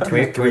 1, 2, Can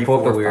we 3, pull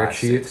up the 4, lyric 5,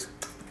 sheet? 6.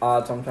 That's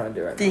what I'm trying to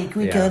do right now. Think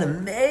we Yeah. gonna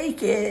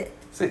make it?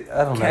 See,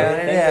 I don't know. Count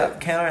it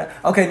out. Count it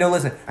out. Okay, no,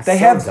 listen. They so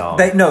have. dumb.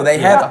 They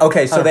have.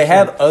 Okay, so they 100%.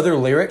 have other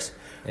lyrics,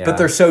 Yeah. but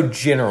they're so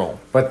general.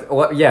 But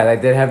well, yeah,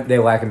 they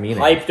lack a meaning.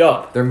 Hyped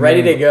up. They're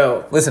ready to mean.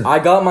 go. Listen. I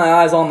got my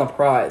eyes on the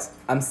prize.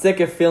 I'm sick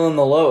of feeling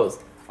the lows.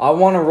 I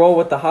want to roll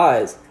with the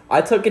highs.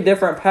 I took a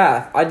different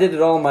path. I did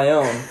it all on my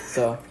own.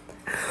 So,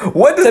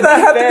 What does to that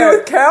be have to fair, do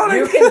with counting?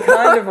 you can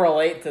kind of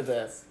relate to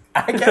this.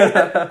 I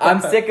can't. I'm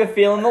sick of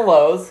feeling the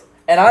lows,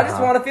 and I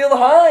just want to feel the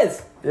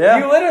highs. Yeah.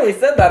 You literally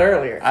said that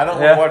earlier. I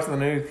don't Yeah. want to watch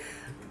the news.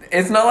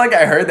 It's not like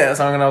I heard that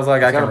song and I was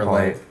like, I got can a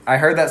relate. point. I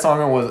heard that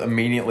song and was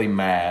immediately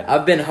mad.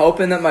 I've been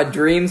hoping that my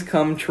dreams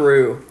come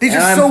true. These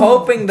and are I'm so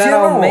hoping that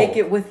general. I'll make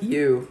it with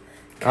you.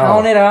 Oh,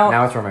 Count it out.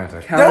 Now it's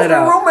romantic. Count That's it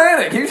not out.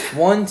 romantic.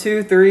 1,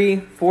 2, 3,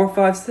 4,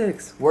 5,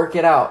 6. Work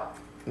it out.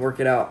 Work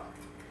it out.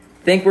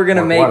 Think we're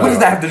gonna Work make what it. out? What does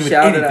that have to do with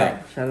Shout anything? It out.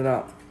 Shout it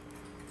out.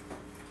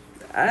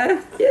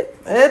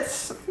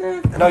 It's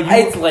No, you.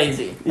 It's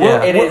lazy.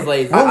 Yeah. It is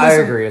lazy. I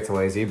agree, it's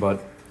lazy,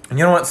 but You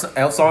know what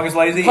else song is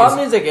lazy? Pop Is-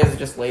 music is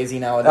just lazy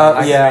nowadays.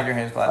 I can Yeah. make your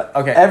hands clap.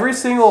 Okay. every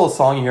single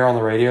song you hear on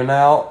the radio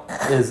now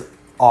is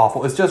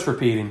awful. It's just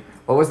repeating.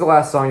 what was the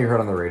last song you heard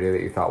on the radio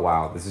that you thought,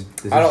 wow, this is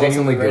I don't listen to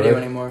genuinely the radio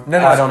good? anymore.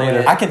 No, I don't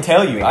either. I can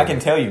tell you. I can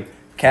tell you.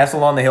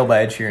 Castle on the Hill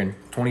by Ed Sheeran,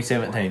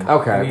 2017.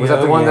 Okay, was that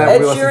the Oh, one yeah. that Ed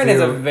we listened Sheeran is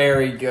to? a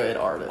very good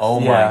artist. Oh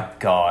Yeah. my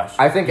gosh.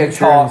 I think You Ed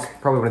Sheeran's talk-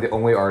 probably one of the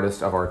only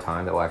artists of our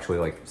time that will actually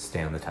like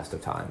stand the test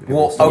of time.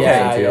 Well, People still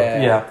okay. listen to.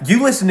 Yeah. Yeah.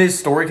 You listen to his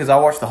story because I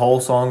watched the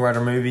whole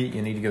Songwriter movie.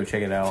 You need to go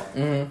check it out.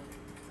 Mhm.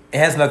 It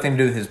has nothing to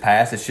do with his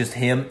past. It's just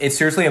him. It's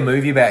seriously a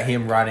movie about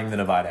him writing the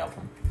Divide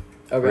album.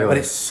 Okay. Really? But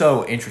it's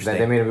so That interesting.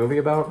 they made a movie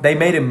about? They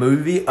made a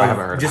movie I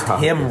haven't heard of just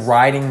about him this.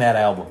 writing that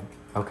album.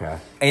 Okay.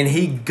 And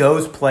he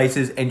goes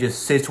places and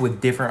just sits with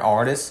different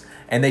artists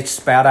and they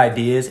spout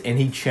ideas and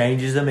he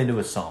changes them into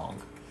a song.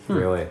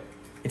 Really?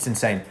 It's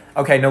insane.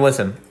 Okay, no,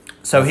 listen.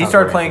 So That he sounds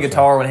started very playing interesting.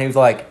 guitar when he was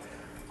like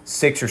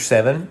 6 or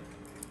 7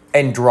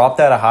 and dropped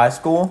out of high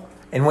school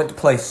and went to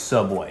play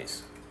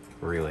Subways.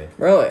 Really?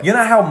 Really? You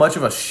know how much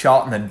of a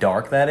shot in the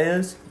dark that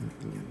is?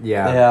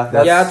 Yeah. Yeah,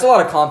 That's, Yeah, it's a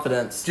lot of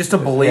confidence. Just to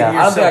believe Yeah. I don't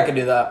yourself. think I could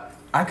do that.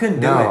 I couldn't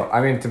do no, it.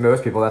 I mean, to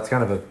most people, that's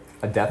kind of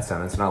a death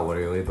sentence. Not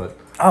literally, but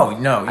Oh,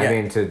 no. Yeah. I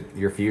mean, to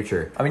your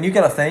future. you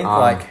got to think,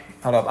 like,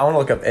 hold up. I want to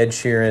look up Ed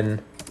Sheeran.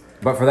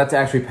 But for that to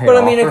actually pay But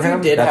off I mean, for if you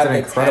him, did that's have an the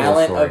incredible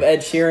talent story. of Ed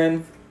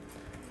Sheeran,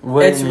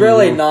 When it's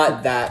really you-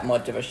 not that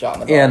much of a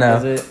shot in the Yeah,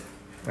 dark, no. is it?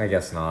 I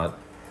guess not.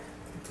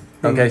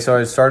 Okay, so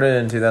it started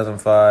in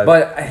 2005.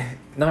 But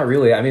not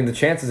really. I mean, the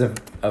chances of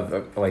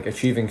like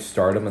achieving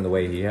stardom in the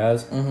way he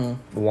has,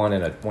 one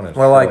in a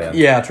Well, like, trillion.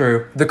 Yeah,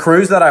 true. the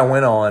cruise that I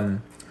went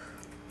on,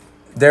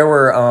 there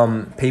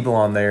were people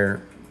on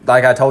there.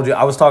 Like I told you,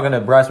 I was talking to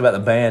Bryce about the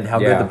band, how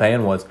Yeah. good the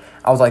band was.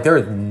 I was like, there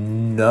is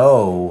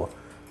no,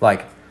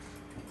 like,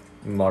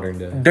 modern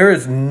day. there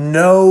is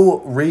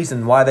no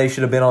reason why they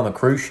should have been on the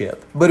cruise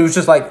ship. But it was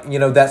just like,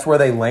 that's where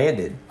they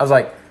landed. I was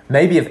like,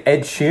 maybe if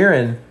Ed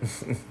Sheeran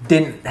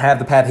didn't have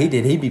the path he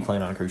did, he'd be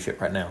playing on a cruise ship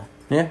right now.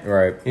 Yeah.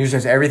 Right. It was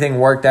just everything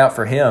worked out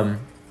for him.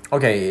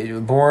 Okay,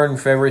 born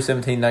February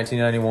 17,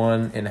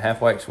 1991 in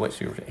Halfway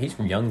Sweatsuit. He's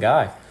a young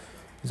guy.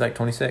 He's like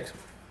 26.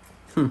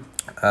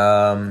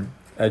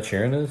 Ed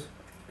Sheeran is.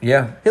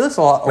 Yeah. He looks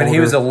a lot older. When he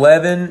was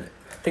 11,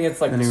 I think it's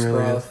like than he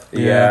really Scruff. is.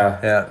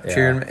 yeah.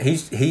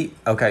 Sheeran,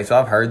 okay, so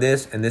I've heard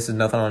this, and this is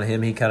nothing on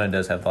him. He kind of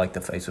does have like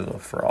the face of a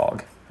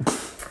frog.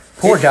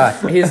 Poor guy.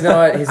 He's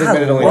not. He's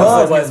admittedly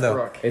love not. him, though.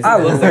 Westbrook. Is I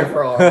it- love They're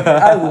frog.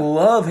 I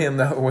love him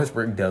though.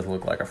 Westbrook does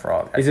look like a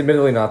frog. He's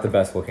admittedly not the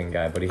best looking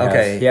guy, but he has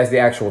Okay. he has the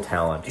actual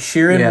talent.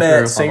 Sheeran Yeah, met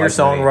true.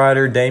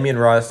 singer-songwriter Damien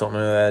Rice, don't know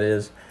who that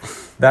is,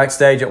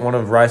 backstage at one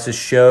of Rice's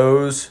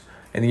shows,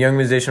 and the young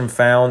musician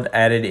found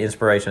added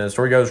inspiration. As the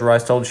story goes,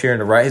 Rice told Sheeran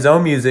to write his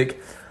own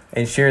music,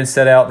 and Sheeran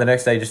set out the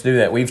next day just to do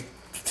that. We've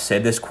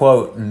said this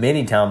quote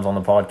many times on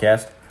the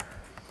podcast.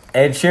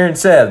 Ed Sheeran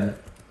said,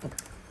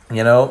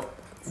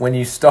 when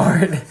you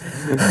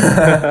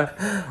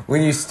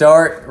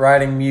start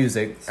writing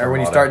music, or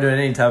when you start doing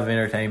any type of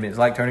entertainment, it's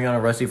like turning on a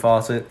rusty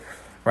faucet.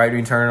 Right when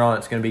you turn it on,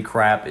 it's going to be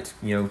crap. It's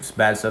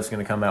bad stuff's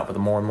going to come out. But the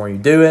more and more you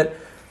do it,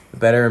 the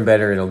better and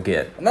better it'll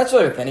get. And that's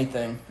really with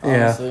anything,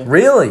 Yeah. honestly.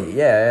 Really?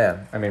 Yeah.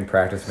 I mean,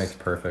 practice makes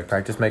perfect.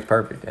 Practice makes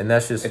perfect, and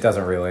that's just. It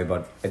doesn't really,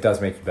 but it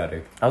does make you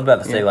better. I was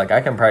about to say, Yeah. like,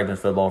 I can practice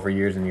football for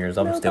years and years.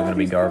 I'm still going to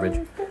be garbage.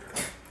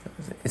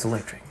 It's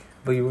electric.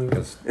 But with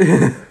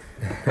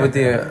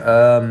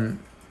the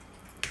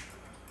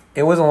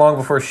it wasn't long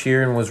before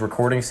Sheeran was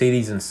recording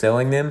CDs and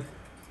selling them.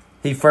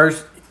 He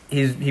put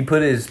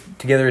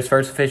together his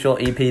first official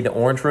EP, The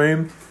Orange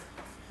Room,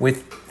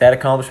 with that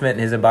accomplishment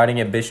and his abiding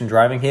ambition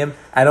driving him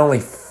at only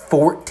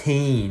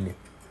 14.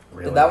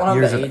 Really. Did that one have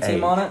Years the of A-Team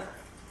age. on it?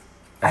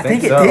 I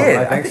think it so. did.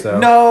 I think so.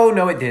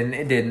 No, it didn't.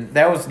 It didn't.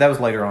 That was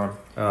later on.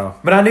 Oh.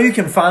 But I knew you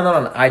can find that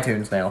on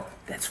iTunes now.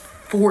 That's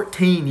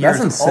 14 years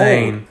That's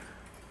insane. old.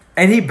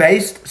 And he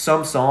based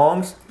some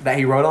songs that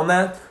he wrote on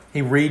that.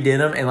 He redid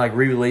them and like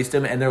re-released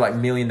them, and they're like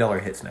 $1 million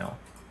hits now.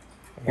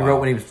 He Wow. wrote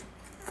when he was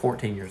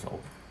 14 years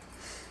old.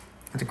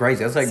 That's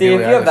crazy. That's like See, if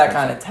Billie you have Eilish that type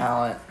kind of shit.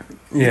 talent,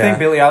 You think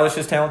Billie Eilish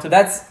is talented?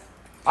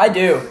 I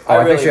do. Oh, I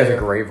really think she has do. a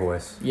great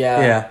voice. Yeah.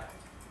 Yeah.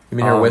 You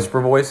mean her Um, whisper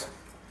voice?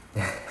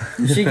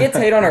 She gets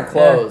hate on her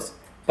clothes,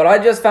 but I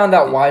just found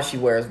out why she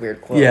wears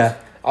weird clothes. Yeah.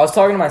 I was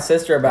talking to my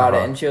sister about it,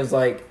 Uh-huh. and she was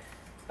like,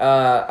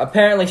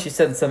 apparently she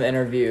said in some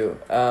interview,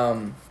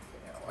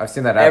 I've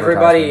seen that.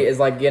 everybody advertisement. is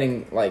like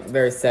getting like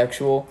very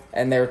sexual,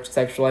 and they're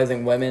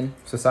sexualizing women.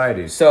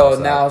 Society. So does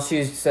that. now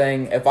she's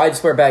saying, if I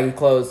just wear baggy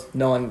clothes,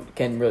 no one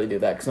can really do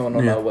that because no one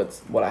will Yeah. know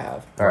what I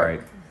have. All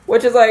right.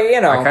 Which is like,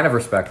 I kind of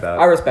respect that.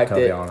 I respect to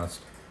it. be honest.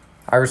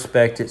 I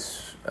respect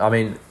it. I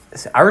mean,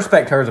 I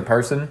respect her as a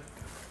person,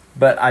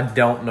 but I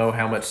don't know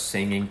how much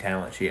singing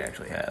talent she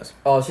actually has.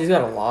 Oh, she's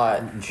got a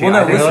lot. She, Well, no,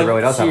 I think listen, she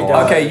really does have she a does.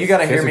 lot. Okay, you got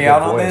to She hear has a me good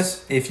out on voice.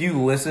 this. If you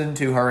listen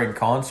to her in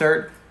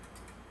concert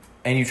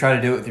and you try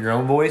to do it with your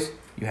own voice,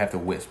 you have to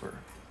whisper.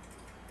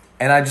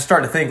 And I just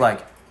start to think,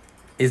 like,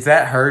 is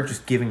that her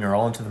just giving her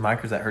all into the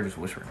mic, or is that her just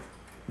whispering?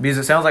 Because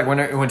it sounds like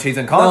when she's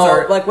in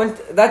concert, No, like when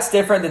that's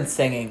different than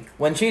singing.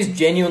 When she's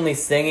genuinely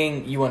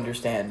singing, you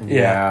understand.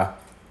 Yeah.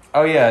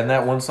 oh yeah, and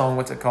that one song,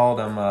 what's it called?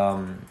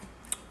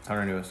 It's on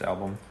her newest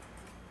album,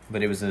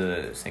 but it was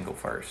a single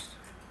first.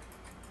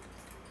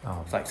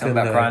 Oh. It's like something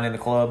about crying in the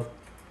club.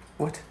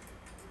 What?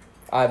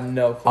 I have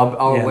no clue.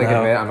 I'll Yeah, like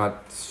no. admit I'm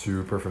not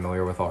super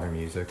familiar with all her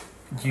music.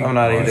 I'm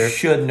not either. You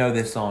should know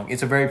this song.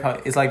 It's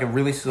it's like a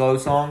really slow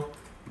song.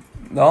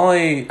 The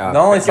only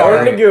Okay. song.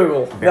 Go to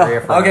Google. Very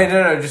affirming. Okay,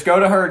 no, just go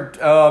to her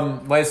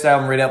latest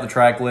album, read out the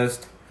track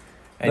list,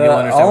 and The you'll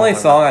understand. only what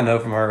I'm song I know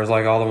from her is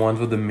like all the ones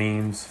with the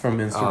memes from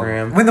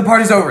Instagram. talking. When the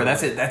party's over,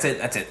 that's it.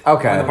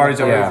 Okay. When the party's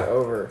over, Yeah. It's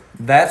over.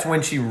 that's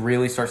when she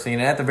really starts singing.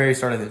 And at the very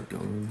start of it,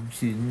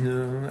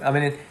 I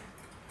mean,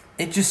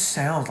 it just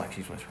sounds like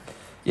she's whispering.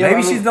 Yeah, Maybe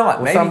I mean, she's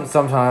not. well, Maybe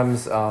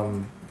sometimes. because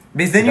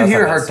then she you does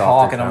hear have her that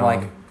talk, softer and I'm tone.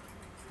 like,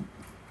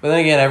 But then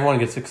again, everyone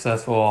gets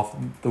successful off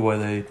the way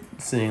they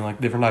sing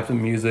like different types of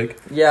music.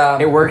 Yeah.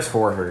 It works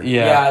for her.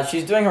 Yeah,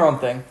 she's doing her own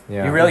thing.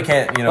 Yeah. you really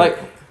can't, Like,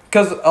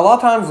 because a lot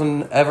of times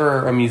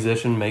whenever a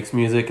musician makes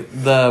music,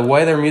 the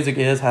way their music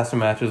has to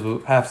match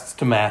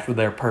with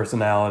their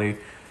personality.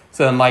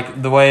 So, in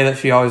like the way that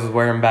she always was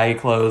wearing baggy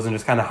clothes and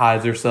just kind of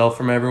hides herself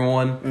from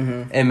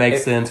everyone, it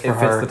makes sense for it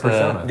fits her the to.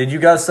 persona. Did you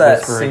guys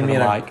Whisper see into me?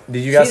 the mic. Did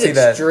you guys She's see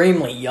that?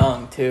 extremely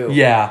young too.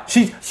 Yeah,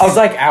 She's She's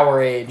like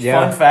our age.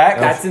 Yeah. Fun fact.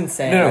 That's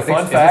insane. No, I think,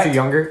 fun isn't fact. she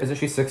younger? Isn't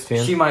she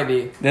 16? She might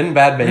be. didn't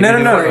Bad Baby? No. do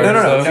it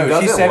first, so- She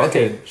She's doesn't look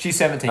 17. it. She's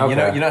 17.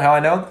 Okay. You know how I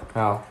know?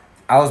 How?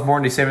 I was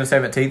born December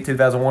 17th,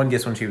 2001.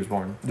 Guess when she was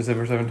born?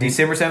 December 17th.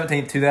 December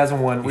 17th,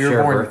 2001. We You were share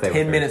a born birthday with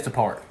 10 her. minutes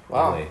apart.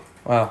 Wow. Really?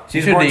 Wow, She's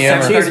you should born DM her.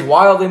 December She's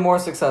wildly more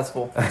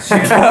successful. Why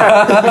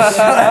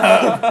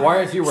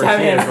aren't you where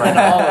she is right Than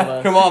now? all of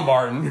us. Come on,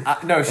 Barton.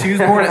 No, she was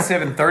born at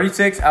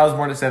 7:36. I was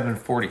born at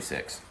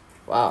 7:46.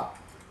 Wow.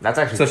 That's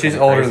actually So she's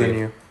kinda older crazy. than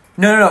you.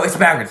 No, it's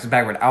backwards. It's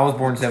backward. I was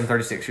born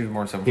 7:36. She was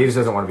born 7:46. He just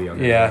doesn't want to be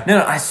younger. Yeah.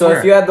 No, I So swear.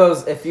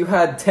 if you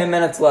had 10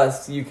 minutes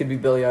less, you could be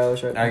Billie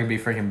Eilish right now. I could be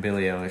freaking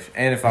Billie Eilish.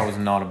 And if I was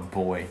not a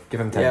boy. Give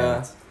him 10 Yeah.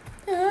 minutes.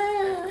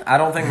 I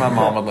don't think my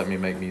mom would let me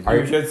make music. Are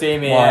you- should see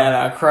me Why? in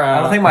a crowd.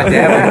 I don't think my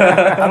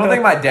dad I don't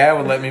think my dad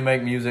would let me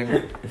make music.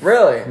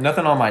 Really?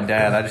 Nothing on my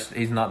dad.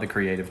 He's not the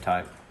creative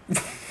type.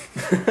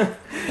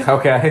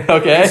 Okay.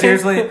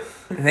 Okay.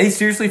 They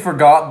seriously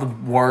forgot the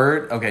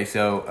word. Okay,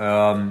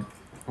 so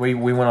we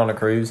went on a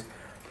cruise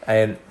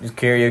and it was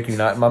karaoke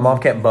night. My mom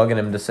kept bugging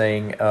him to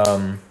sing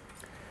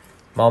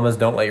Mamas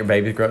Don't Let Your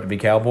Babies Grow Up to Be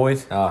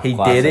Cowboys. Oh, He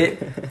classic.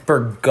 did it,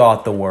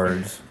 forgot the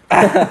words.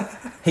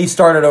 He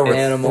started over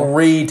Animal.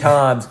 3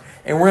 times,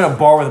 and we're in a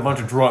bar with a bunch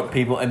of drunk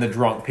people, and the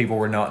drunk people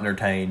were not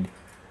entertained.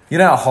 You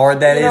know how hard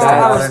that You is know, to I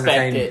not respect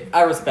entertain. it.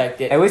 I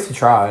respect it. At least he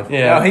tried.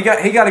 Yeah. No, he got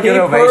a He good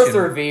ovation.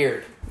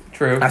 persevered.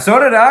 True. So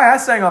did I. I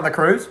sang on the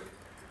cruise.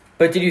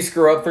 But did you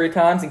screw up 3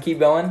 times and keep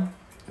going?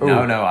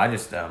 No, I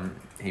just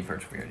he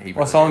persevered.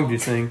 What song did you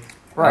sing?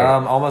 Right.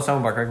 Almost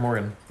Home by Craig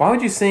Morgan. Why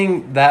would you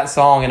sing that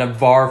song in a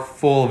bar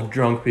full of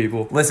drunk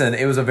people? Listen,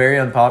 it was a very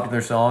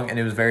unpopular song, and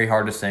it was very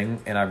hard to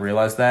sing, and I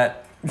realized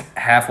that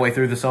halfway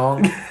through the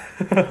song.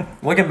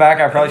 Looking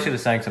back, I probably should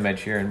have sang some Ed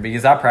Sheeran,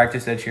 because I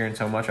practiced Ed Sheeran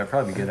so much, I'd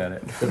probably be good at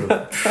it.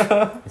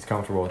 He's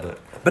comfortable with it.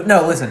 But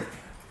no, listen,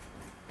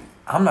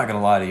 I'm not going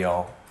to lie to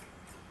y'all.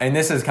 And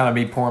this is kind of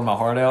me pouring my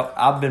heart out.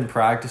 I've been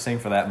practicing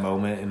for that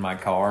moment in my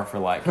car for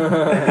like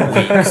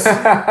weeks.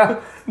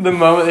 The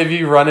moment if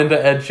you run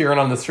into Ed Sheeran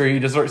on the street, you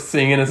just start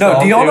singing a No,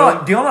 song. do y'all to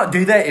him. not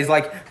do that? Is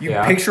like you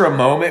Yeah. picture a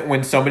moment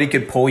when somebody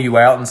could pull you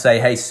out and say,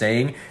 "Hey,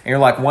 sing," and you're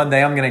like, "One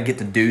day I'm gonna get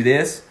to do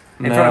this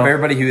in No. front of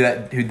everybody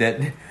who that."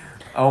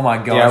 Oh my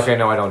gosh! Yeah, okay,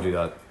 no, I don't do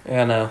that.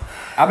 Yeah, no.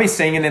 I'll be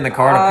singing in the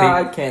car to I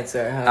people. can't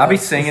say I have. I'll be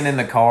singing in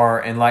the car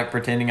and like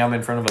pretending I'm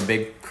in front of a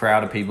big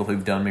crowd of people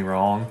who've done me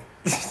wrong.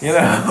 You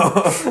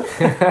know,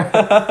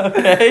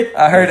 Okay.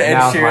 I heard Ed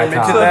Now's my Sheeran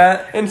mention time.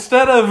 that.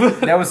 Instead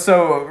of That was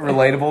so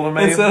relatable to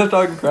me. instead of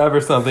talking crap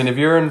or something, if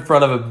you're in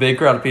front of a big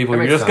crowd of people, That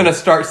you're makes just gonna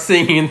sense. start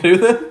singing to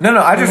them. No,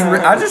 I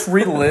just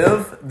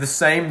relive the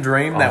same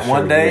dream that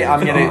one day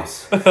I'm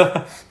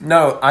gonna.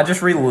 No, I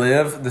just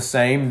relive the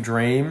same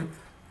dream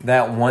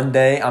that one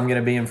day I'm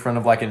gonna be in front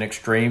of like an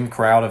extreme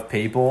crowd of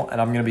people,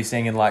 and I'm gonna be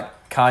singing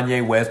like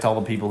Kanye West to all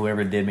the people who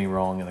ever did me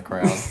wrong in the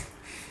crowd.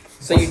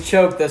 So you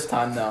choked this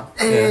time, though.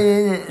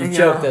 You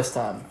choked this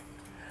time.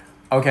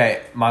 Okay,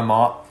 my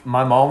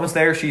mom was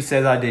there. She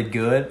says I did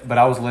good, but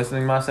I was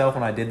listening to myself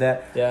when I did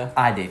that. Yeah.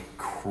 I did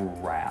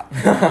crap.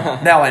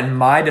 Now, in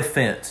my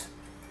defense,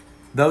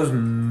 those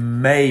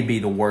may be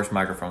the worst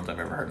microphones I've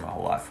ever heard in my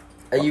whole life.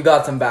 You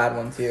got some bad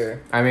ones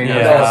here. I mean, Yeah. I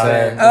was gonna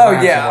say, Oh,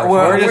 yeah,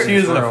 well, We're just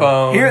using a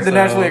phone. Here at the so-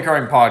 Naturally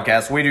Occurring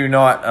Podcast, we do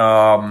not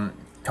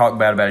talk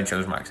bad about each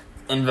other's mics.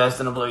 Invest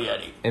in a Blue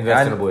Yeti.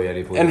 invest in a Blue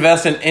Yeti, please.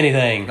 Invest in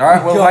anything. All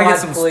right, well, if I get God,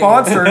 some please.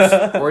 sponsors,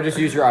 Or just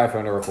use your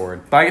iPhone to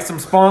record. if I get some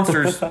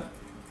sponsors,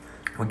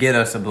 we'll get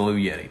us a Blue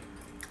Yeti.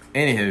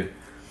 Anywho,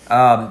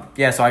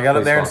 yeah, so I got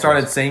up Please there and sponsor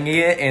started us. singing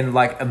it, and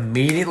like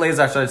immediately as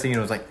I started singing,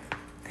 it was like,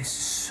 this is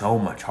so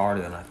much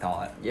harder than I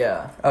thought.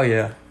 Yeah. Oh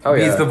yeah. Oh,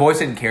 Because yeah. the voice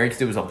didn't carry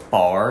because it was a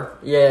bar,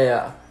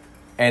 Yeah.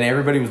 and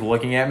everybody was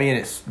looking at me, and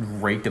it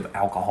reeked of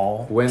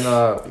alcohol. When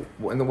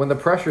the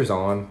pressure's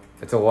on,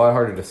 it's a lot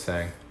harder to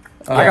sing.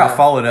 I got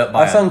followed up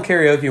by I sung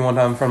karaoke one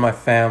time in front of my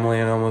family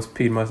and almost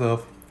peed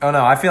myself. Oh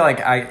no, I feel like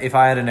if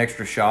I had an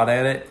extra shot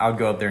at it, I would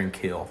go up there and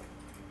kill.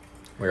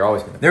 We're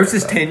always gonna. There was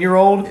this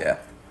 10-year-old Yeah.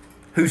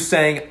 who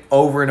sang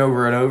over and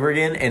over and over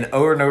again, and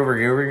over and over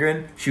and over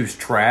again, she was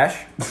trash.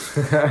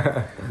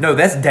 No,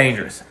 that's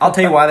dangerous. I'll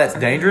tell you why that's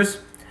dangerous.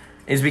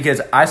 Is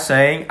because I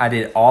sang, I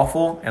did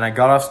awful, and I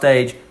got off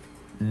stage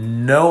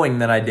knowing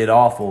that I did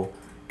awful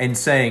and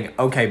saying,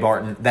 okay,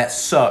 Barton, that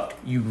sucked.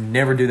 You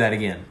never do that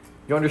again.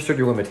 You understood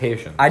your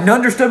limitations. I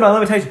understood my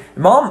limitation.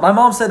 My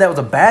mom said that was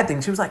a bad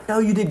thing. She was like, no,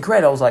 you did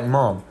great. I was like,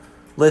 Mom,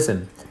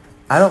 listen,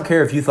 I don't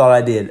care if you thought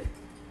I did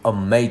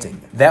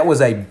amazing. That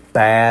was a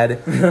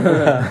bad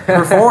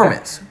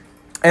performance.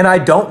 And I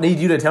don't need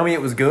you to tell me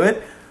it was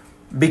good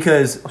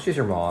because Well, she's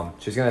your mom.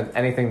 She's gonna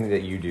anything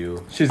that you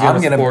do. She's gonna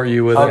support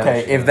you with it.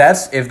 okay, if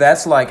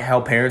that's like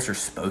how parents are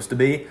supposed to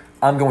be,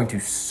 I'm going to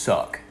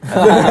suck.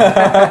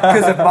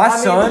 Because if my I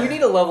son mean, you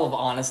need a level of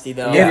honesty,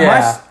 though.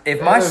 Yeah.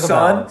 if my there's a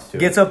son balance to it.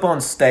 gets up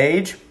on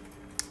stage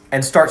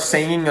and starts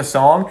singing a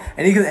song,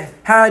 and he goes,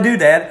 "How I do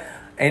that?"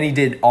 and he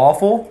did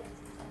awful,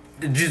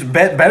 just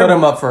better Put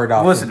him up for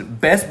adoption. Listen,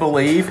 best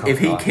believe if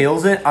he God.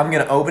 kills it, I'm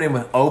gonna open him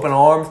with open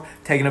arms,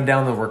 taking him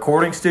down to the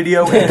recording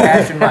studio and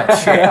cashing my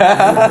check.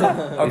 He's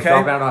dropping Okay,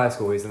 out of high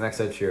school. He's the next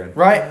Ed Sheeran.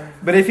 right?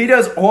 But if he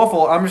does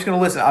awful, I'm just gonna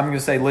listen. I'm gonna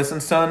say,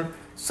 "Listen, son.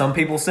 Some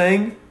people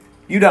sing,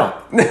 you don't.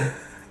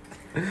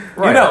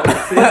 Right. You don't."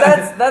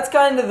 But that's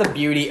kind of the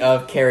beauty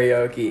of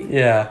karaoke.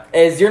 Yeah.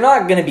 Is you're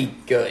not gonna be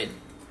good.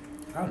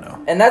 I don't know.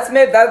 And that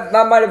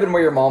might have been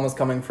where your mom was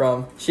coming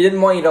from. She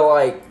didn't want you to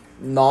like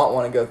not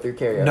want to go through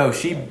karaoke. No,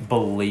 she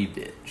believed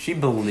it. She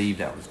believed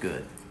that was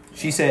good.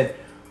 She said,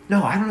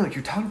 "No, I don't know what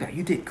you're talking about.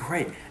 You did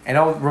great." And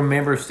I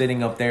remember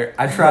sitting up there.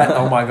 I tried.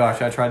 Oh my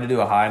gosh, I tried to do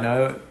a high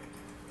note.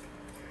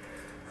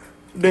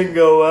 didn't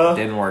go well.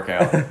 Didn't work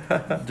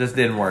out. Just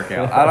didn't work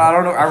out. I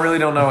don't know. I really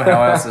don't know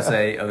how else to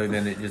say other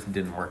than it just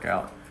didn't work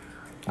out.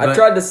 I But-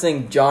 tried to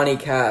sing Johnny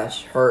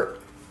Cash "Hurt"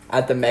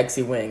 at the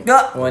Mexi Wing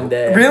one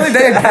day. Really?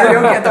 They had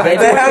karaoke at the They, Mexi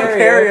do They have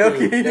karaoke.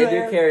 karaoke They do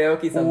there?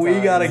 karaoke sometimes. We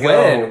gotta go.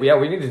 When? Yeah,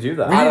 we need to do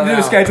that. We I need don't to do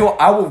know. a schedule.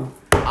 I will.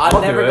 I've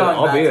I'll never do it. gone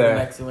I'll back be to there.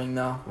 the Mexi Wing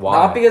though. Why?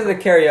 Not because of the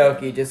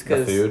karaoke, just The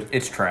because food.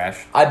 It's trash.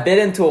 I bit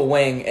into a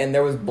wing and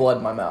there was blood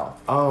in my mouth.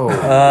 Oh.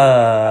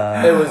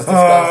 It was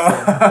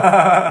disgusting.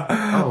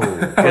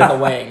 Oh. From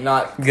the wing,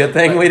 not Good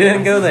thing we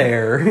didn't go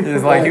there. It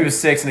was like he was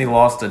 6 and he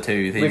lost a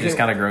tooth. He We just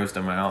can- kind of grossed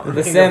him out.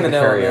 the can go to the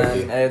salmonella.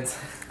 karaoke. Man. It's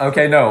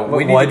Okay, no,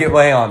 we need to get.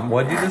 Wait on.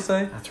 What did you just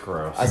say? That's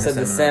gross. I said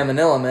the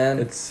salmonella, man.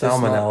 It's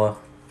Just not- salmonella.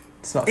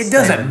 It's not. It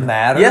doesn't salmon.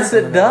 matter. Yes,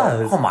 it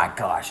does. Oh my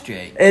gosh,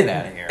 Jake, It, get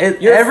out of here.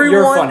 You're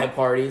everyone. fun at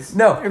parties.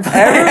 No, everyone.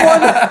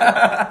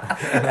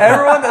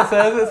 Everyone that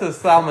says this is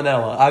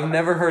salmonella. I've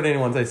never heard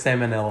anyone say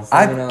salmonella.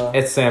 Salmonella.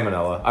 It's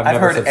salmonella. I've I've never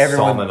heard said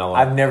everyone. salmonella.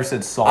 I've never said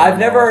salmonella. I've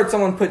never heard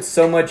someone put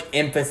so much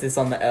emphasis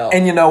on the L.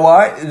 And you know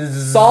what?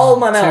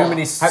 Salmonella. Too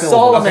many Salmonella.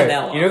 syllables.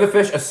 Okay, you know the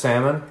fish, a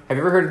salmon? Have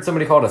you ever heard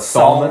somebody call it a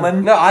salmon?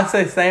 Salmon. No, I'd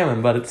say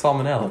salmon, but it's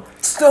salmonella.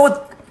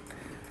 Still.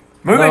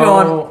 Moving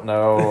on.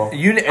 No.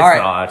 You It's all right,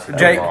 not. You're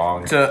Jake.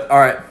 wrong. All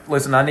right,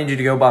 listen. I need you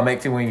to go by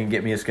Mexi Wing and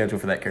get me a schedule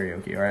for that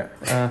karaoke. All right.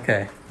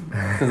 Okay,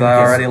 because I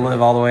already live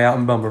all the way out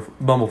in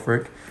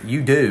Bumblefrick.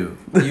 You do.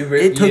 It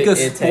It took us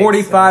takes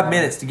 45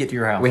 minutes to get to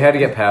your house. We had to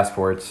get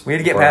passports. We had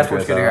to get before I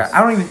passports to went get to your house. I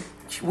don't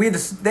even. We had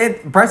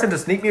to. Bryce had to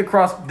sneak me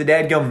across the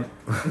dadgum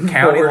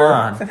county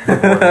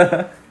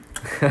line.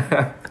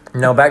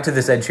 No, back to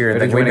this Ed Sheeran Gotta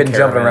thing. join We've a been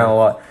jumping caravan. around a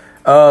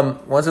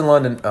lot. Once in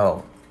London.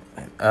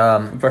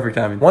 Perfect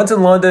timing. Once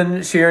in London,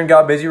 Sheeran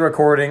got busy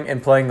recording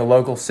and playing the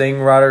local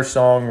songwriter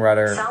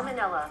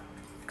Salmonella.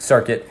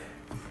 circuit.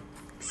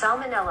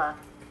 Salmonella.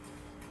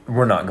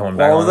 We're not going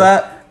back. What on was it.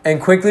 that? And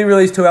quickly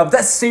released 2 albums.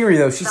 That's Siri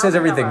though. She says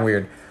everything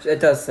weird. It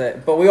does say,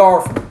 but we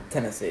are from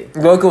Tennessee.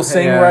 Local Yeah,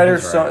 songwriter,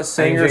 he's right.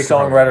 singer, I think Jake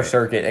songwriter Harvey.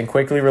 circuit, and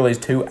quickly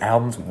released 2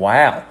 albums.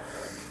 Wow.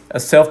 A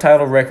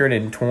self-titled record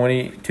in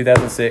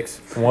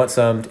 2006. Once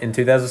in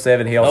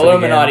 2007, he also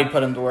Illuminati began.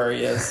 put him to where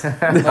he is.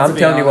 I'm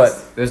telling you what.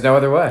 There's no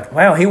other way.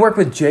 Wow, he worked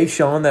with Jay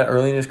Sean that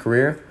early in his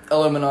career.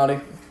 Illuminati.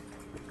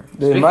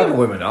 Speaking of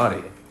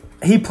Illuminati,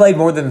 He played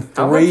more than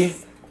How three. much-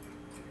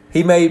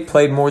 He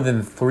played more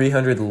than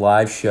 300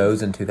 live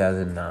shows in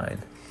 2009.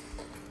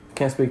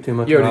 Can't speak too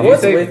much Yo, about did you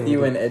What's say- with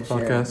you and Ed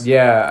Sheeran? podcast.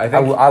 yeah, I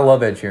think I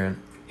love Ed Sheeran.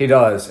 he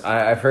does.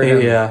 I've heard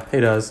him. Yeah, he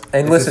does.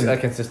 And It's listen, just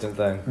a consistent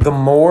thing. the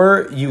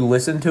more you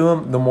listen to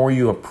him, the more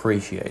you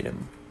appreciate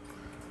him.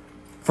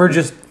 For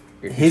just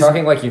You're his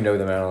talking like you know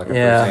the man on like a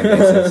Yeah. first name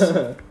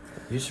basis.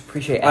 You just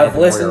appreciate. I've Ed the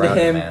more listened you're to around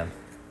him. man.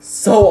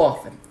 So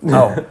often.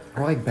 oh,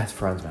 We're like best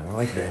friends, man. We're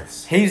like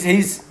this.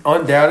 he's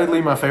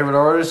undoubtedly my favorite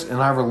artist,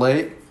 and I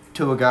relate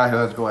to a guy who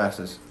has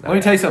glasses. Let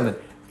me tell you something.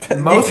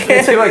 Most you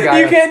can't, to a guy-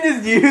 you can't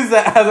just use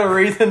that as a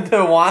reason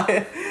to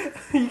why.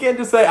 You can't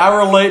just say I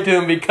relate to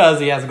him because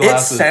he has It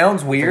glasses.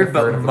 sounds weird, It's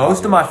like a third but of the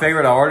most of my population.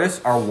 favorite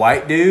artists are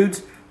white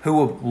dudes who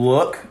will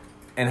look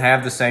and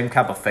have the same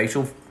type of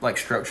facial like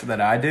structure that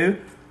I do.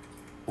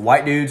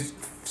 White dudes,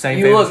 same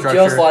You facial look structure.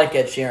 just like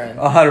Ed Sheeran.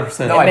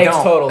 100%. No, it I makes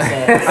don't. total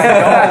sense. I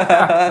don't.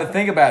 But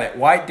think about it.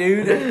 White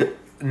dude,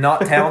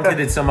 not talented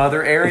in some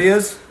other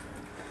areas,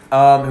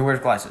 who wears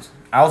glasses.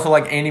 I also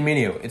like Andy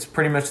Mineo. It's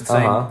pretty much the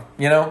same. Uh-huh.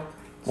 You know?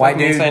 White White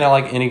dude dude. saying I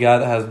like any guy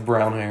that has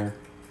brown hair.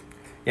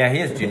 Yeah, he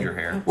has ginger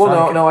hair.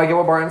 Well, So no, I get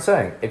what Brian's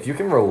saying. If you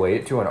can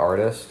relate to an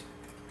artist,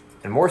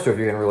 and more so if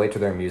you can relate to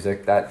their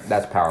music,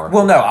 that's power.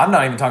 Well, no, I'm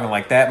not even talking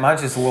like that.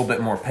 Mine's just a little bit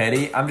more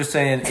petty. I'm just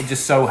saying it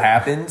just so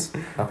happens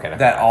okay.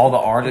 that all the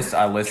artists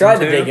I listen Tried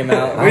to. to dig him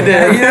out. We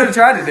did. You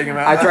tried to dig him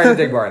out. I tried to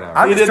dig Brian out.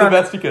 I'm He just did the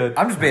trying- best he could.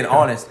 I'm just being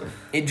honest.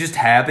 It just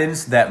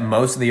happens that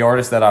most of the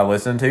artists that I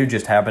listen to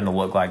just happen to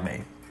look like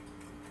me.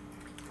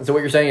 So what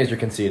you're saying is you're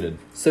conceited.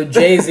 So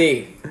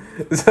Jay-Z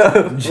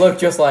So, look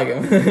just like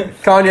him.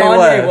 Kanye,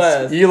 West.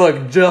 West. You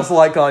look just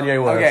like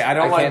Kanye West. Okay, I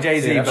don't I like can't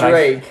Jay see Z, that, but but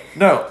Drake.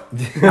 no,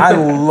 I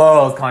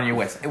love Kanye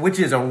West, which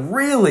is a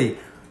really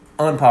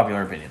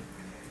unpopular opinion.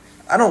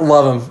 I don't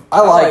love him. I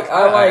I like.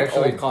 like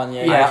actually- old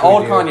Kanye. yeah, actually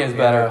old do. Kanye's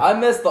better. I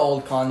miss the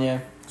old Kanye.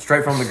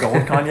 Straight from the gold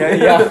Kanye,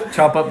 Yeah.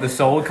 Chop up the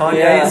soul Kanye,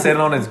 Yeah.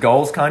 sitting on his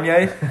goals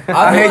Kanye. I'm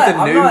I hate not- the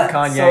I'm nude not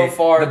Kanye, so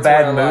far the to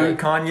bad where, mood like-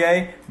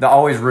 Kanye, the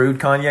always rude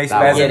Kanye,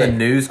 That spazzing was- the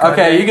news Kanye.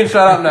 Okay, you can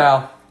shut up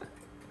now.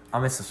 I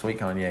miss the sweet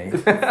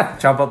Kanye.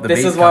 Chop up the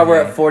This beat is why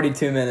we're Kanye. at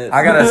 42 minutes.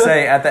 I gotta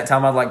say, at that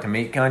time, I'd like to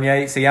meet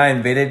Kanye. See, I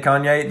invented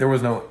Kanye. There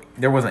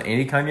wasn't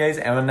any Kanyes,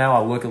 and now I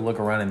look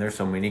around, and there's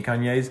so many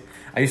Kanyes.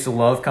 I used to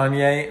love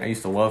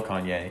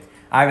Kanye.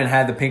 I even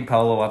had the pink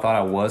polo. I thought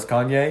I was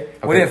Kanye.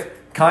 What Okay. if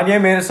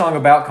Kanye made a song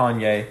about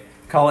Kanye?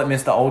 Call it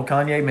Mr. Old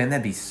Kanye? Man,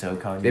 that'd be so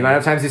Kanye. The amount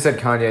of times you said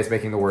Kanye is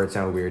making the word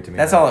sound weird to me.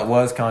 That's all it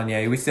was,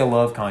 Kanye. We still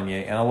love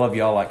Kanye, and I love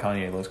y'all like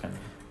Kanye loves Kanye.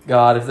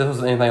 God, if this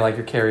was anything like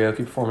your karaoke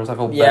performance, I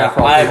feel yeah, bad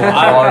for all people in the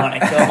I bar. want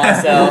to kill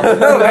myself.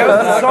 No, that was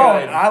the Not song.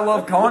 good. I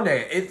love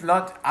Kanye. It's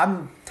not.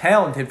 I'm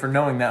talented for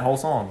knowing that whole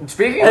song.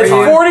 Speaking of It's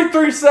Kanye,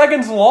 43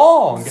 seconds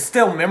long. It's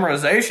still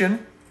memorization.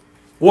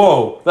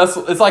 Whoa, that's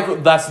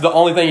the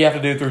only thing you have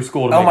to do through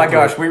school. To Oh make my it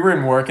gosh, through. we were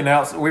in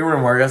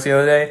workouts the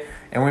other day,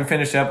 and we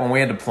finished up and we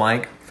had to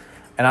plank.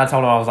 And I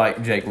told him, I was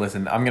like, Jake,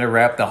 listen, I'm gonna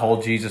rap the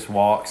whole Jesus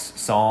Walks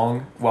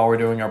song while we're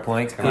doing our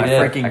planks, and He I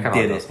did. freaking I kinda did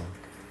like it. that song.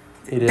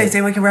 He did. They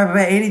say we can rap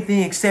about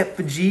anything except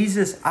for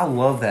Jesus. I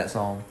love that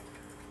song.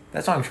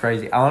 That song's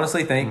crazy. I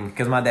honestly think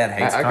because my dad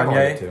hates I kinda like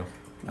it Kanye. too.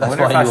 I That's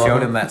wonder if why I you love showed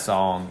him. him that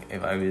song,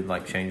 if I would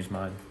like change his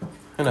mind.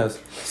 Who knows?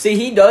 See,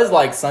 he does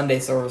like Sunday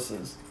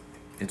services.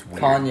 It's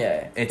weird.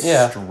 Kanye. It's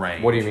Yeah.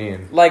 strange. What do you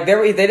mean? Like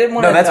they didn't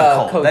want No, to that's a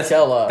cult.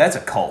 Coachella. That's a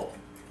cult.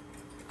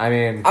 I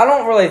mean, I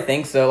don't really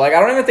think so. Like, I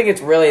don't even think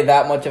it's really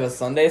that much of a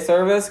Sunday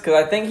service because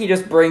I think he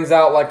just brings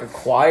out like a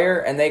choir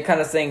and they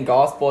kind of sing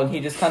gospel and he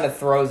just kind of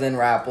throws in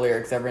rap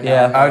lyrics every now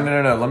Yeah. and Oh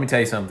then. no! Let me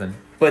tell you something.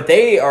 But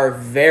they are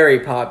very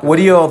popular. What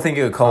do you all think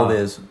a cult Huh.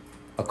 is?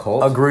 a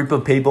cult. A group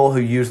of people who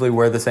usually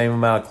wear the same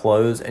amount of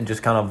clothes and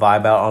just kind of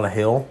vibe out on a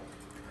hill.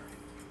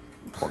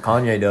 That's what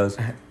Kanye does.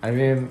 I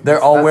mean,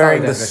 They're all that's not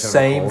wearing a the definition of a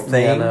same cult.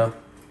 thing. Yeah, no.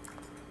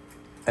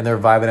 And they're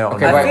vibing out on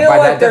Okay, a I by, hill. feel by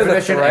like that they're the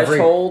definition,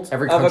 threshold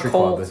every of a country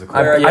cult. club is a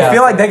cult. Where- Yeah. I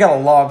feel like they got a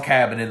log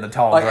cabin in the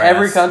tall Like grass.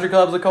 every country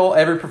club's a cult,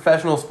 every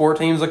professional sport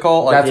team's a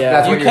cult. Like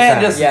That's you what you're can't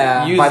saying. just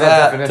Yeah. use By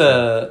that that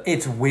to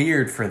It's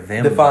weird for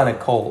them. define a though.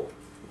 cult.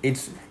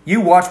 It's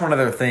you watch one of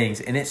their things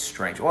and it's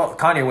strange. Well,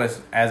 Kanye West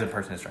as a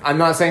person is strange. I'm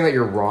not saying that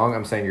you're wrong.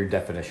 I'm saying your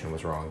definition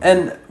was wrong.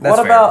 And That's what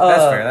fair. about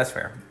That's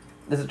fair.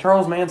 Is it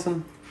Charles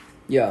Manson?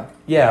 Yeah.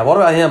 Yeah. What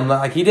about him?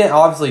 Like he didn't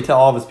obviously tell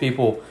all of his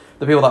people,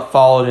 the people that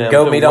followed him,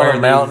 Go to meet wear on a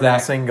the mountain and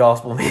exact- sing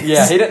gospel music.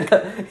 Yeah, he didn't.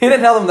 He didn't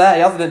tell them that.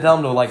 He also didn't tell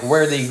them to like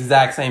wear the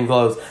exact same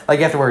clothes. Like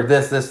you have to wear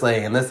this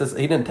thing, and this.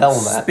 He didn't tell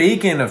them that.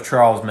 Speaking of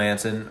Charles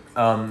Manson,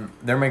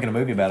 they're making a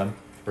movie about him.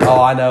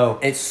 Oh, I know.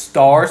 It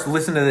stars.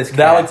 Listen to this. That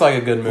cast. looks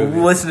like a good movie.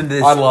 Listen to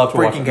this. I'd love to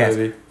watch freaking the cast.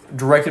 movie.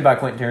 Directed by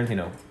Quentin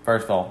Tarantino.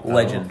 First of all,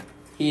 legend.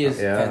 He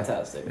is Yeah.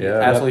 fantastic. Yeah.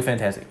 Absolutely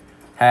fantastic.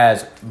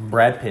 Has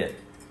Brad Pitt,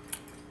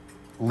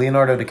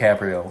 Leonardo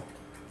DiCaprio,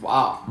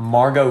 Wow.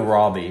 Margot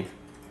Robbie,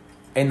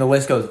 and the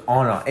list goes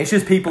on and on. It's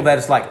just people that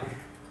it's like.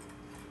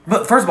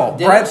 But first of all,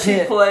 Didn't Brad she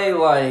Pitt. play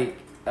like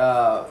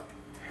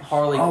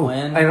Harley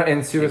Quinn?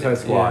 And Suicide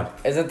Squad.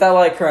 Isn't that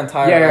like her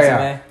entire Yeah, yeah,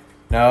 resume? yeah.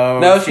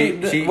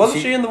 No,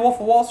 wasn't she in the Wolf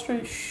of Wall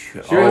Street?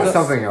 She was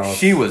something else.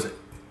 She was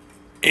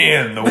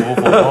in the Wolf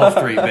of Wall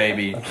Street,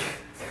 baby.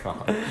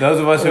 Those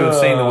of us who have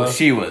seen the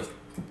she was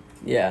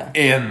Yeah.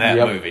 in that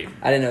Yep. movie.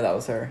 I didn't know that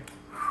was her.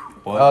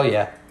 What? Oh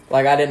yeah,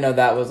 Like I didn't know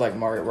that was like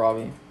Margaret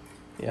Robbie.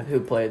 Yeah. Who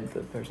played the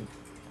person?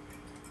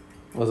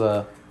 was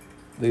the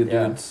Yeah.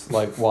 dude's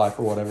like wife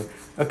or whatever.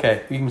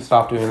 Okay, you can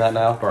stop doing that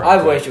now. I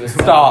wish it was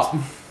Stop.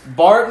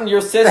 Barton,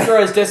 your sister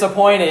is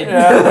disappointed.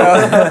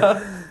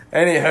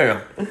 Anywho,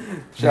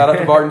 Shout out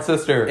to Barton's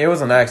sister. it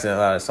was an accident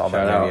that I saw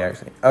that Shout movie out.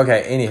 actually.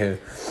 Okay, anywho.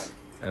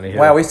 Anyhow.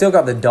 Wow, we still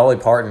got the Dolly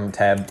Parton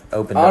tab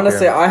open.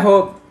 Honestly, up here. I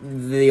hope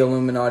the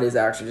Illuminati is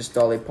actually just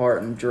Dolly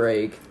Parton,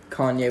 Drake,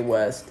 Kanye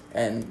West,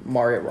 and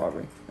Margaret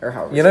Robbie. Or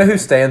however. You know who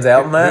stands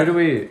out in that? Who do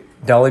we?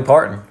 Dolly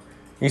Parton.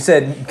 You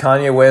said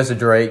Kanye West,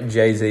 Drake,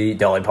 Jay-Z,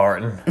 Dolly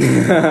Parton.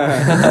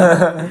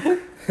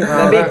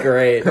 That'd be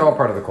great. They're all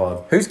part of the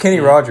club. Who's Kenny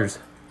Rogers?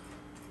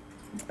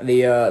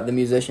 The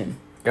musician.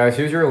 Guys,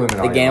 who's your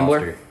Illuminati? The gambler?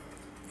 roster?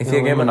 Is he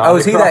a gambler? Illuminati Oh,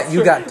 is he that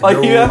you got? Like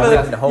you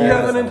have, no, you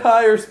have an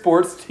entire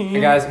sports team.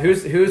 Hey guys,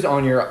 who's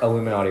on your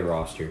Illuminati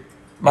roster?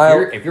 My-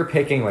 If you're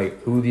picking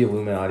like who the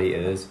Illuminati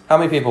is, How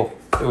many people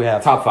do we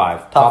have? top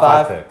five. Top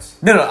five?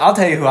 picks. No, I'll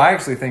tell you who I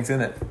actually think's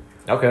in it.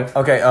 Okay.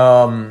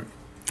 Okay,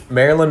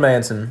 Marilyn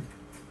Manson,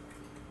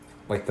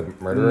 Like the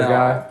murderer No.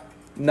 guy.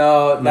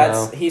 No,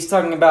 that's he's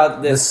talking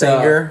about this The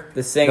singer?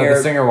 the singer. No,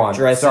 the singer one.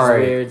 Dresses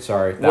Sorry. weird.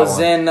 Sorry. That Was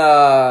one. in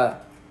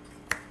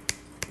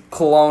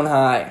Cologne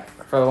High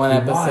for one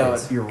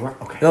episode. You're right.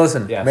 Okay. no,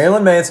 listen, Yes.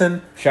 Marilyn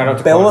Manson, Shout out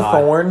to Bella Clone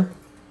High. Thorne.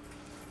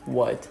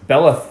 What?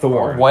 Bella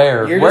Thorne.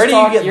 Where? You're Where just do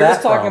you talk- get You're that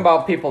just talking from?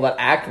 about people that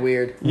act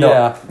weird. No,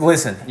 Yeah.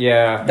 listen.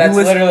 Yeah. That's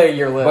listen- literally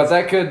your list. But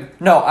that could.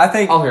 No, I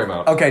think. I'll hear him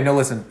out. Okay, no,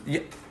 listen.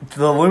 The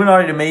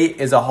Illuminati to me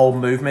is a whole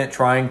movement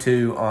trying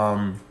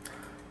to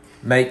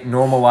make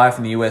normal life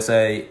in the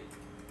USA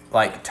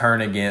like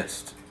turn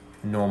against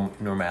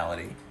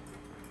normality.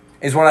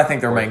 Is what I think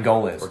their main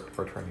goal is.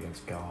 We're turning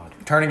against God.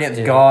 Turn against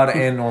Yeah. God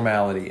and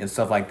normality and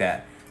stuff like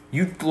that.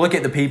 You look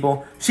at the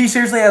people. She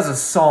seriously has a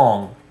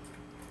song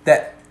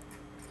that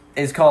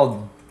is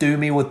called "Do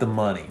Me with the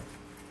Money."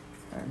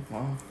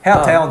 Well,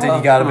 How talented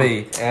you got to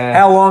be. Eh.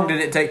 How long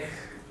did it take?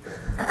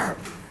 I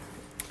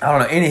don't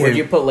know. Anywho, would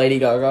you put Lady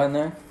Gaga in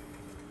there?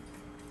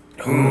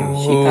 She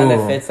kind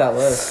of fits that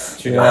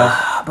list.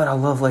 but I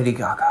love Lady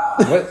Gaga.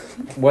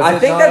 What? I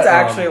think that's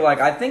actually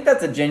I think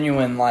that's a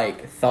genuine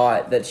like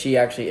thought that she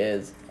actually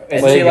is,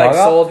 and Lady she like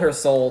Gaga? sold her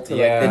soul to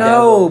Yeah. like the No,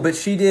 devil. but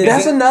she did.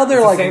 That's another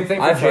It's like. the same thing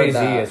for I've heard Jay-Z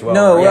that. as well.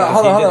 No, right? well, 'Cause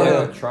hold on, he hold did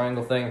on. the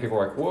triangle thing. People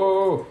were like,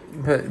 "Whoa!"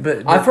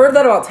 But I've heard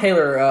that about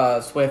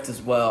Taylor Swift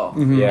as well.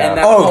 Yeah. And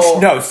that Oh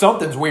whole, no,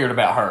 something's weird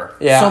about her.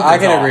 Yeah, Something's I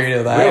can off. agree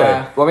to that. Really?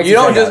 Yeah. What makes You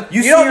don't say just that?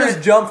 you, You don't see her-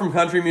 just jump from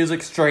country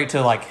music straight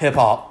to like hip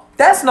hop.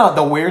 That's not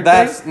the weird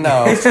That's thing.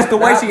 no. It's just the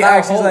way she That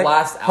acts. She's whole like,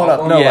 last hold up,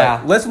 album. no, Yeah.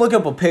 like, let's look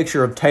up a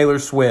picture of Taylor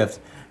Swift,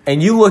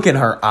 and you look in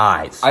her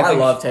eyes. I think-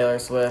 love Taylor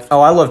Swift. Oh,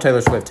 I love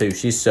Taylor Swift too.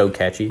 She's so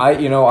catchy. I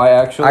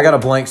I got a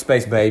blank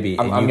space baby,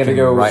 and I'm you gonna can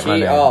go- write my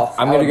She, name.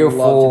 I'm I gonna go would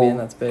love full to be in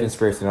that space.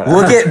 conspiracy nut.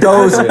 Look at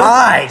those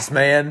eyes,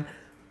 man.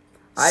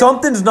 I-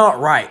 Something's not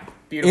right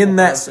Beautiful in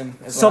that. person is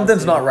what I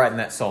Something's see. not right in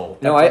that soul.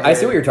 No, I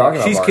see what you're talking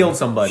about. She's Barton. killed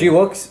somebody. She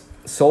looks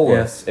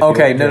soulless. if you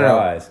Okay, look no, into no, her no.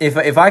 eyes.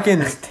 If I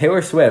can.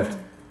 Taylor Swift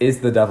is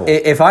the devil.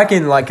 If I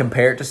can like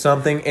compare it to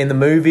something in the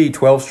movie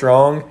 12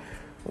 Strong,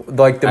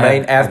 like the I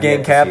main have yet Afghan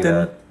to see captain,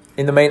 that.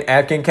 in the main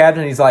Afghan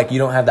captain, he's like, you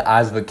don't have the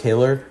eyes of a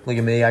killer. Look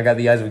at me, I got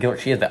the eyes of a killer.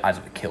 She has the eyes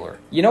of a killer.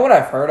 You know what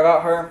I've heard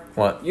about her?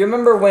 What? You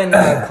remember when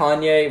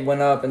Kanye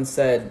went up and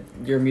said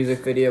your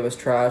music video was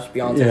trash,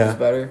 Beyonce's Yeah. was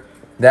better?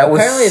 That was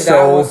Apparently so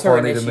that was her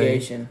funny to me.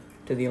 initiation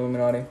to the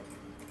Illuminati.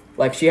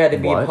 Like she had to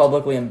be What?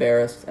 publicly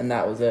embarrassed, and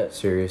that was it.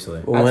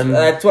 Seriously. Well,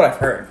 That's what I've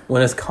heard.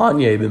 when has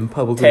Kanye been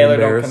publicly Taylor,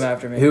 don't embarrassed? come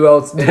after me. Who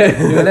else? When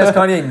has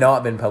Kanye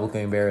not been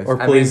publicly embarrassed? Or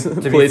please, to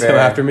be please come fair,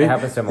 after me. It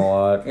happens to him a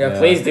lot. Yeah,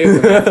 please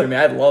do come after me.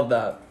 I'd love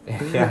that.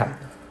 Yeah.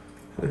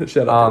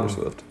 Shut up, Taylor Um,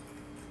 Swift.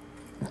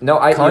 No,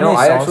 I Kanye's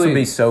I songs actually would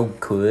be so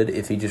good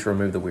if he just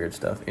removed the weird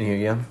stuff. And here,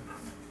 yeah.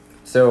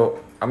 So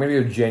I'm gonna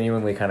go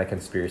genuinely kind of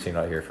conspiracy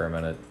nut here for a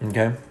minute.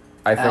 Okay.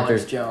 I think Alex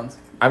there's. Jones.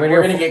 I'm gonna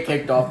We're go. gonna get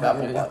kicked off that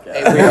one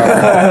podcast. We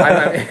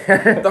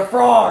are. The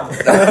frogs.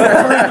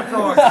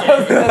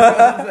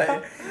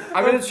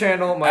 I'm gonna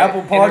channel my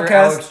Apple inner Podcast.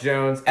 Alex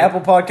Jones.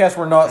 Apple Podcast,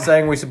 we're not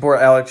saying we support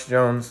Alex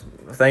Jones.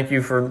 Thank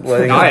you for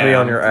letting I us be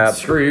am. on your app.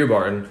 Screw you,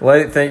 Barton.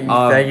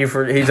 Thank you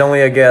for. He's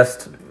only a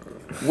guest.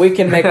 We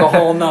can make a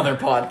whole nother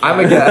podcast. I'm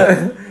a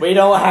guest. We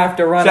don't have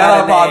to run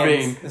Shout out out of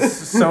names. Podbean.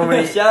 So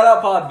many, Shout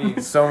out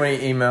Podbean. so many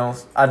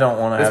emails. I don't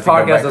want to This have to go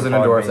back podcast to doesn't Podbean.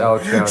 endorse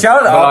Alex Jones.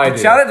 Shout it but I out!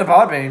 do. Shout it to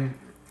Podbean.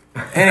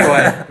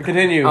 Anyway,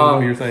 Continue with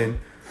what you're saying.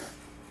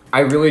 I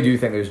really do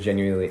think there's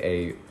genuinely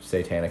a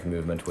satanic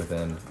movement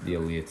within the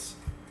elites.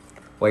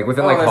 like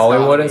within Oh, like there's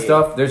Hollywood gotta and be.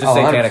 stuff. There's a Oh,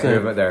 satanic 100%.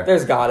 movement there.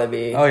 There's gotta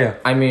be. Oh yeah.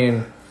 I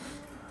mean,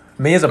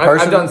 Me as a I've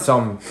person, done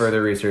some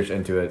further research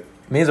into it.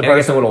 me as a And it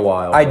gets person, a little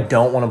wild. I but-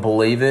 don't want to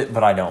believe it,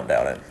 but I don't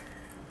doubt it.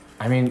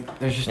 I mean,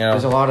 there's just Yeah.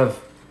 there's a lot of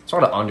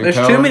undertones.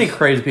 There's too many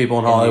crazy people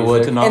in Hollywood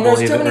music. to not And there's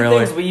believe too it. many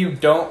Really. things you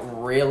don't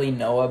really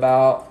know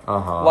about.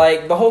 Uh-huh.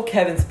 Like the whole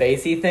Kevin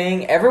Spacey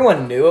thing,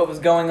 everyone knew it was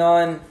going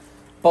on,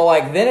 but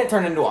like then it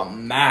turned into a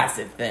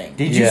massive thing.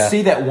 Did you Yeah.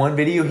 see that one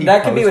video he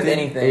That could be with posted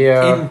anything.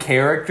 Yeah. in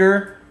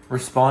character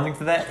responding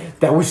to that?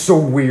 That was so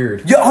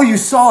weird. Yeah, oh, you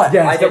saw it.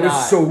 Yes, I that did was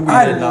not. so weird.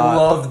 I did not.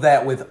 loved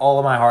that with all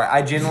of my heart.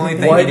 I genuinely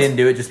think What? he didn't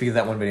do it just because of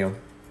that one video.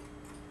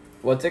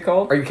 What's it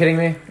called? Are you kidding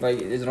me?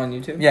 Like, is it on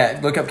YouTube? Yeah,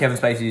 look up Kevin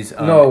Spacey's.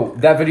 No,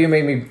 that video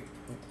made me.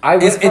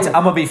 It's I'm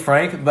gonna be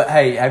frank, but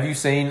hey, have you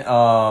seen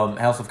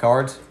House of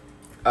Cards?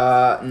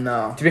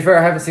 No. To be fair,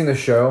 I haven't seen the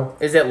show.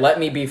 Is it Let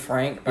Me Be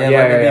Frank? Yeah, Yeah,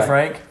 let me yeah, be yeah.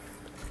 frank.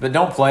 But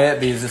don't play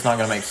it because it's not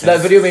gonna make sense. That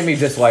video made me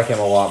dislike him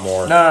a lot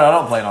more. No,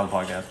 don't play it on the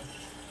podcast.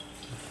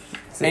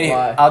 Anyway,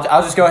 Why?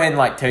 I'll just go ahead and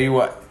like tell you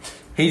what.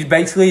 He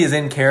basically is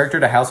in character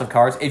to House of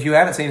Cards. If you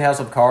haven't seen House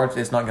of Cards,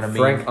 it's not gonna be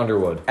Frank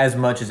Underwood as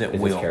much as it is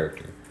will. his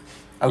character.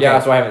 Okay. Yeah,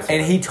 that's why I haven't seen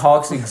And it. he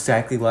talks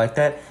exactly like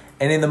that,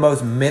 and in the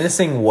most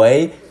menacing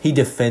way, he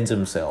defends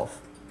himself.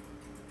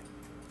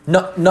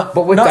 Not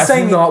That's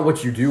saying not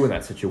what you do in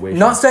that situation.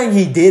 not saying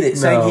he did it, No.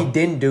 saying he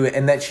didn't do it,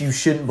 and that you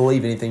shouldn't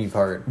believe anything you've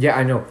heard. Yeah,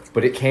 I know,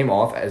 but it came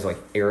off as like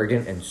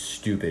arrogant and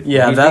stupid.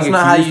 Yeah, When he's that's being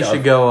not how you accused should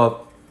of- go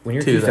up. When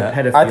you're to accused that.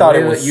 of pedophilia, I thought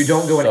it was you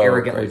don't go and so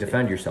arrogantly crazy.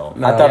 defend yourself.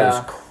 I thought it Yeah.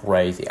 was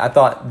crazy. I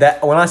thought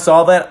that when I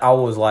saw that, I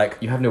was like,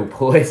 You have no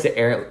place to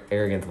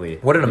arrogantly.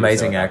 "What an do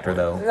amazing so. actor,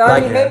 though!" I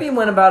Like, mean, maybe he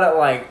went about it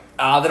like,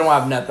 they don't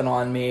have nothing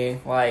on me.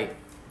 Like,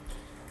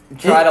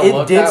 try to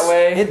look did, that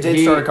way. It did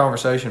He- start a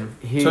conversation,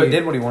 he- so it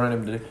did what he wanted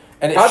him to do,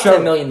 and it Top 10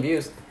 showed. million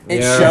views.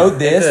 It Yeah, showed It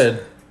this, did.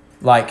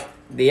 like,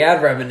 The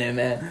ad revenue,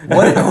 man.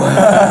 what?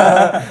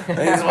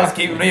 This is what's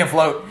keeping me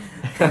afloat.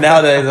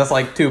 Nowadays, that's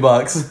like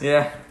 $2.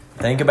 Yeah.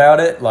 Think about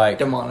it, like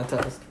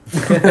Demonetized.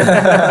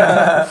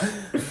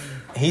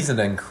 he's an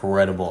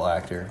incredible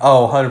actor.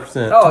 Oh,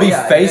 100%. Oh, To be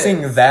yeah, it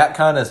facing is. that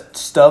kind of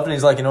stuff, and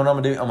he's like, you know what I'm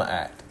gonna do? I'm gonna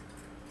act.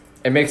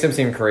 It makes him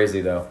seem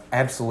crazy though.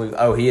 Absolutely.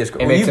 Oh, he is.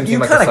 It makes him seem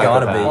like a kind of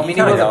gotta psychopath. be. Well, I You mean, he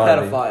kinda was a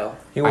gotta be. pedophile.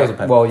 He was a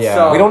pedophile. Well, yeah.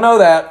 So- We don't know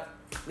that.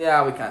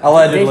 Yeah, we kind of.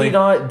 Allegedly.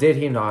 Did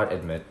he not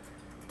admit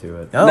to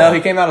it? No. No,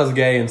 he came out as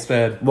gay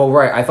instead. Well,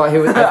 right. I thought he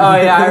was. Oh,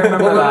 yeah, I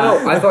remember Well,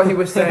 that. no, I thought he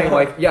was saying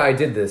like, yeah, I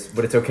did this,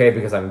 but it's okay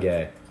because I'm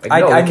gay. Like, I-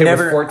 no, I the kid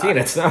never- was 14.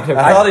 It's not okay.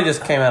 I thought he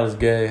just came out as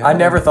gay. I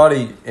never thought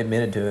he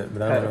admitted to it,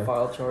 but I don't know.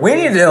 Pedophile charges. We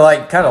need to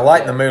like kind of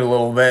lighten the mood a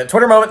little bit.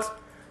 Twitter moments.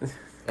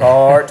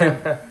 Part 2.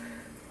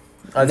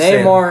 I'd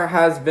say- Neymar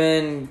has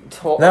been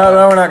told. No,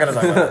 we're not gonna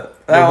talk about it.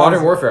 That Modern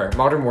was- Warfare.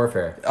 Modern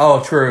Warfare.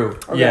 Oh, true.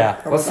 Yeah.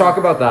 Let's talk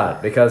about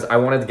that because I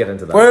wanted to get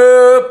into that.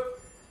 Whoop.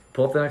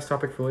 Pull up the next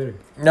topic for later.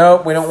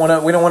 No, we don't want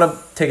to. We don't want to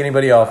take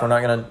anybody off. We're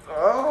not gonna.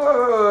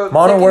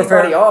 Modern Take Warfare.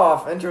 anybody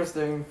off.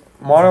 Interesting.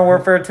 Modern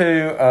Warfare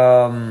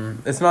 2.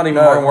 It's not even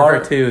No, Modern Warfare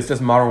Modern- 2. It's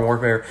just Modern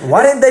Warfare.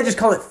 Why didn't they just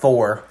call it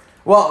 4?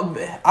 Well,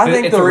 I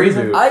think It's the a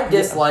reason. reboot. I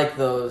dislike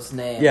those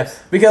names. Yeah,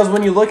 because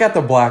when you look at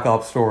the Black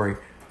Ops story,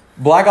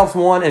 Black Ops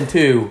 1 and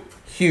 2,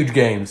 huge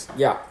games.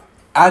 Yeah.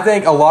 I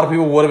think a lot of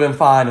people would have been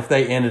fine if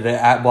they ended it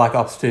at Black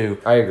Ops 2.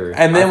 I agree.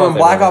 And I then thought when they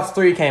Black would. Ops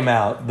 3 came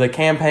out, the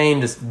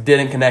campaign just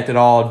didn't connect at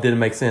all, didn't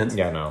make sense.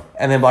 Yeah, no.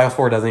 And then Black Ops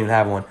 4 doesn't even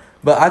have one.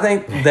 But I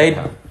think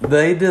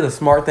they did a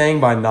smart thing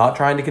by not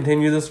trying to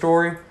continue the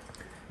story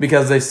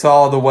because they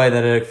saw the way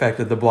that it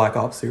affected the Black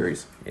Ops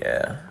series.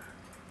 Yeah.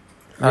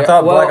 I Yeah,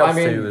 thought well, Black Ops I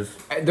mean, 2 was.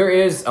 There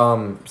is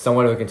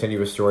somewhat of a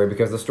continuous story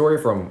because the story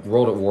from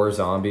World at War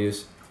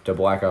Zombies to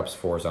Black Ops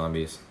 4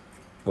 Zombies,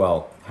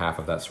 well, half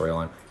of that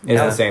storyline, is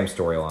Yeah. the same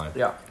storyline.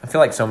 Yeah. I feel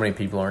like so many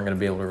people aren't going to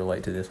be able to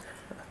relate to this.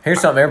 Here's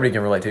something everybody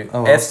can relate to.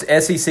 Oh, well.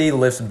 SEC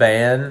lifts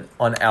ban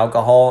on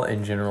alcohol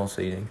in general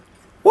seating.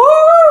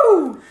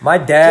 Woo! My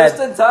dad,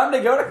 Just in time to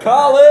go to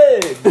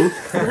college.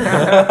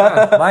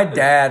 my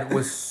dad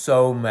was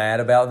so mad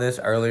about this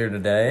earlier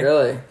today.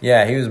 Really?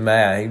 Yeah, he was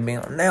mad. He'd be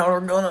like, "Now we're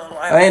gonna."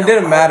 I mean, it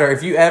didn't matter.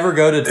 If you ever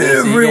go to a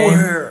Tennessee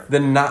Everywhere.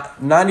 game, then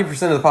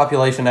 90% of the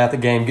population at the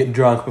game get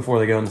drunk before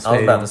they go in the I was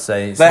stadium. about to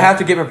say They have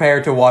to get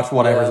prepared to watch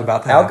whatever's Yeah.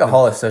 about to happen.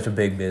 alcohol is such a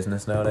big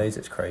business nowadays.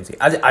 It's crazy.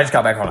 I just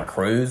got back on a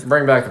cruise.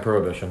 Bring back the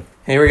prohibition.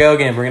 Here we go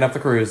again, bringing up the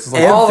cruise. It's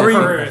like, All the Every-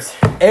 cruise.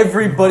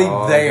 Everybody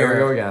Oh, here we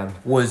go there again.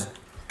 was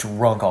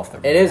drunk off the.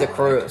 It is a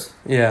cruise.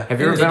 yeah. Have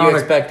you ever Did been you on a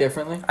expect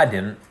differently? I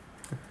didn't.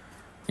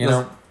 You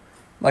know,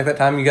 Like that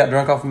time you got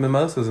drunk off of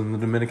mimosas in the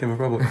Dominican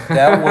Republic.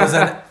 that was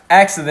an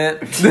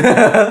accident. in his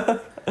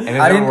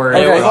I own didn't- words?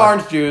 It was God.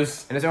 orange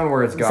juice. In his own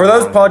words, God For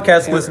those wanted him to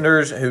podcast be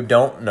listeners who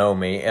don't know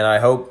me, and I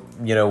hope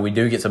we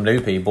do get some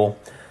new people.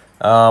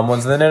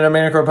 Was in the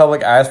Dominican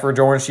Republic. I asked for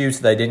orange juice.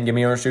 They didn't give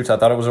me orange juice. I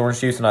thought it was orange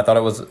juice, and I thought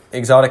it was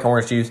exotic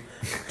orange juice.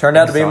 Turned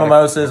out to be Exotic.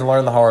 mimosas, and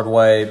learned the hard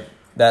way.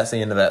 That's the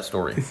end of that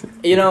story.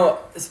 You know,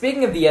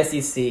 speaking of the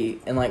SEC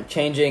and like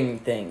changing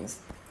things,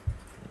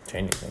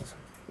 Changing things.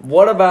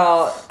 what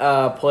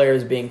about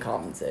players being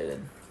compensated?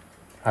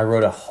 I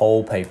wrote a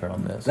whole paper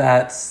on this.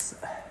 That's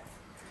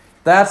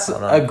That's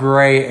don't know. a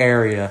gray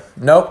area.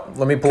 Nope.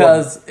 Let me pull up.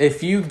 Because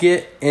if you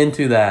get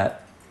into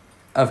that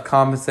of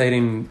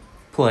compensating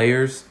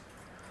players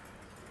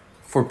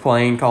for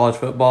playing college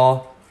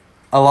football,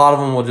 a lot of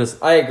them will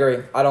just, I agree.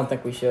 I don't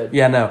think we should.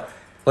 yeah, no.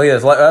 Look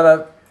at this.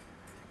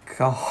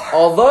 God,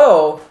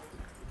 Although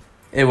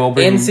it will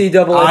be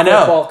NCAA I know.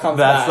 football comes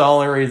That's back. the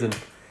only reason.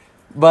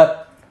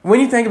 But when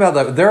you think about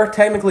that, they're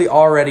technically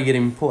already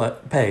getting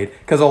paid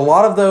because a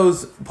lot of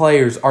those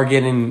players are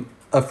getting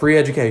a free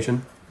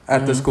education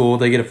at the school.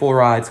 They get a full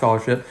ride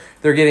scholarship.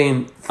 They're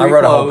getting free I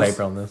wrote a whole clothes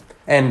paper on this.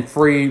 and a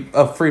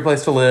free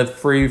place to live,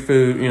 free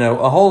food.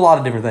 A whole lot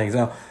of different things.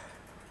 Now,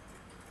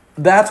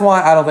 that's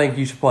why I don't think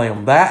you should pay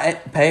them.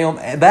 Pay them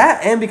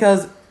that, and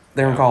because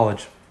they're in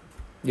college.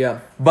 Yeah.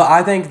 But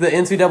I think the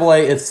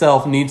NCAA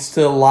itself needs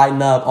to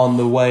lighten up on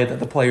the way that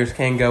the players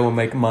can go and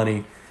make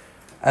money,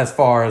 as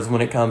far as when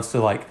it comes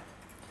to like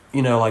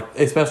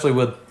especially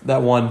with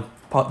that one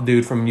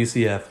dude from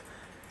UCF.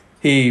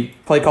 He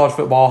played college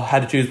football,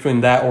 had to choose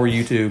between that or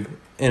YouTube.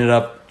 Ended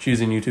up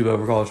choosing YouTube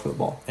over college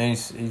football. And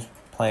he's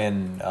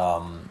playing. He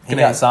Canadian.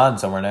 got signed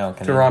somewhere now.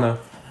 Canadian. Toronto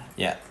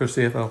Yeah. for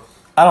CFL.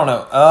 I don't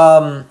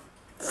know.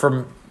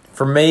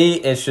 For me,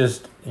 it's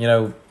just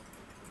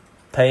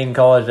paying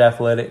college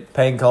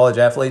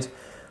athletes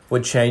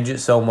would change it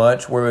so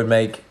much where it would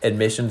make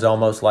admissions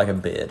almost like a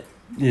bid.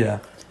 Yeah.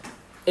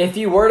 If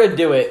you were to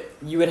do it,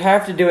 you would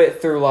have to do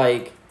it through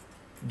like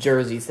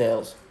jersey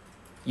sales.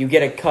 You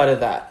get a cut of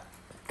that,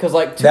 because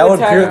like That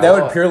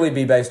would purely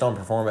be based on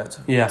performance.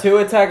 Yeah.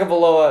 Tua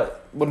Tagovailoa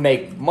would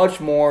make much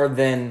more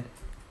than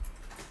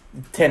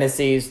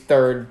Tennessee's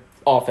third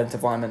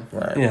offensive lineman.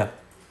 Right. Yeah.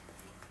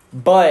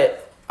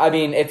 But I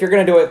mean, if you're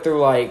gonna do it through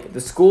like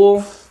the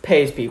school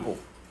pays people,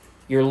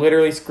 you're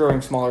literally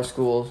screwing smaller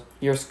schools.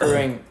 You're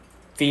screwing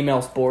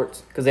female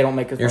sports because they don't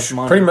make as You're much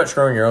money. pretty much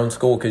screwing your own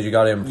school because you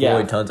got to employ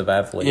Yeah. tons of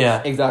athletes.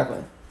 Yeah. Exactly.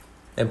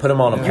 And put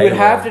them on a You payroll. would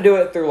have to do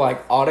it through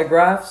like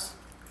autographs,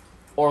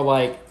 or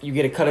like you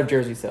get a cut of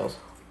jersey sales.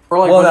 Or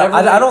like Well, whenever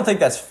I don't think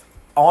that's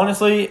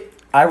honestly.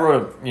 I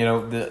wrote,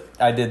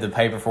 I did the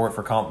paper for it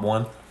for Comp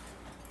 1.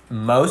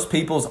 Most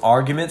people's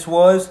arguments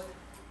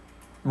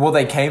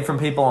they came from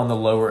people on the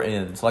lower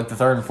ends, like the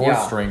third and fourth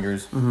Yeah.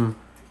 stringers,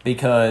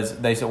 because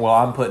they said, "Well,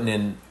 I'm putting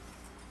in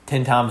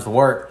 10 times the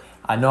work.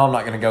 I know I'm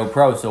not going to go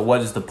pro. So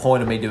what is the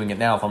point of me doing it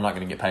now if I'm not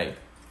going to get paid?"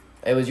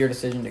 It was your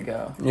decision to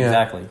go. Yeah.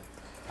 Exactly.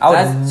 I would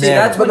That's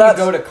never. when you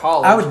go to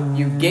college. I would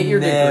you get your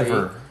never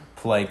degree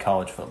play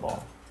college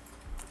football,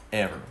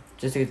 ever.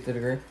 just to get the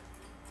degree.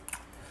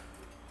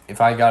 If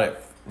I got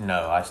it,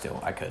 no, I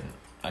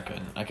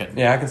couldn't.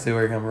 Yeah, I can see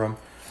where you're coming from.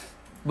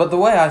 But the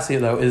way I see it,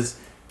 though, is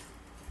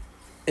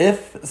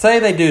if, say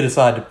they do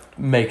decide to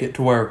make it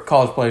to where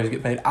college players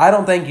get paid, I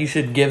don't think you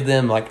should give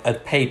them, like, a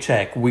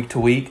paycheck week to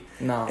week.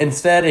 No.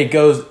 Instead, it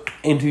goes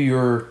into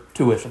your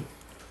tuition.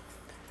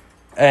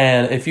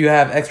 And if you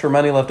have extra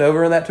money left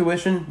over in that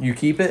tuition, you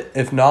keep it.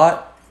 If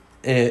not,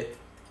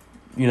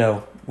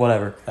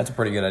 whatever. That's a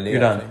pretty good idea. You're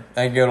done. actually.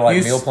 I can go to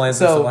like meal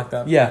plans and stuff like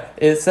that. Yeah,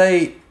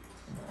 say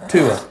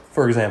Tua,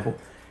 for example.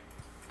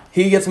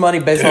 He gets money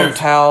based on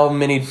how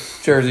many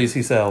jerseys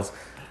he sells.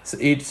 So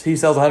he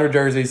sells 100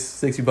 jerseys,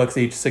 $60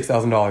 each,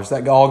 $6,000.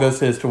 That all goes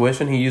to his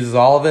tuition. He uses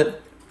all of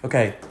it.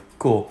 Okay,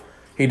 cool.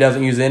 He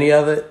doesn't use any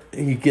of it.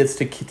 He gets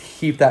to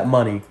keep that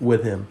money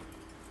with him.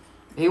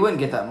 He wouldn't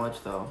get that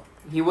much though.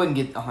 He wouldn't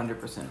get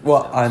 100%.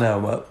 Well, I know,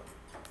 but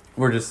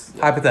we're just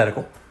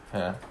hypothetical.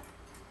 Yeah.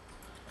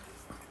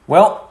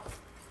 Well,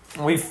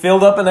 we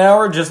filled up an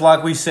hour just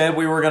like we said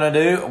we were going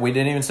to do. We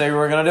didn't even say we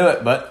were going to do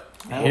it, but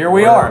here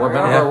we are. We're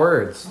men of our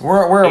words.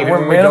 We're Even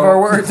when we men of our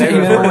don't words, consider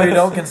even them when we words.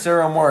 don't consider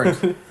them words.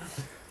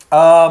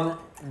 I'm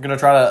going to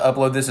try to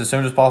upload this as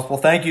soon as possible.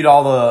 Thank you to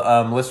all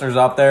the listeners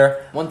out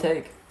there. One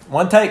take.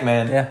 One take,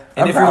 man. Yeah,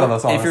 And I'm if proud you're, of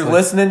us, if you're honestly.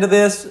 listening to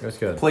this, That's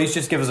good. please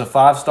just give us a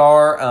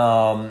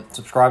 5-star,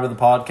 subscribe to the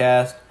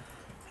podcast,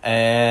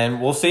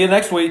 and we'll see you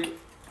next week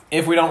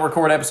if we don't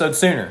record episodes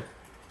sooner.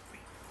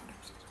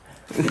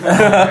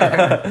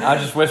 I'm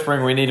just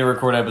whispering we need to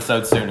record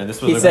episodes sooner.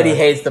 This was He said he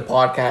hates the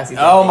podcast. He's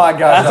Oh like, my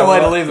gosh. That's the way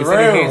to leave the He said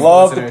he room. hates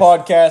Love the listeners.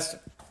 podcast.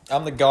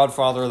 I'm the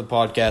godfather of the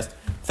podcast.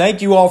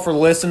 Thank you all for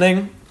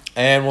listening,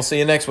 and we'll see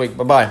you next week.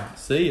 Bye-bye.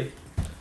 See you.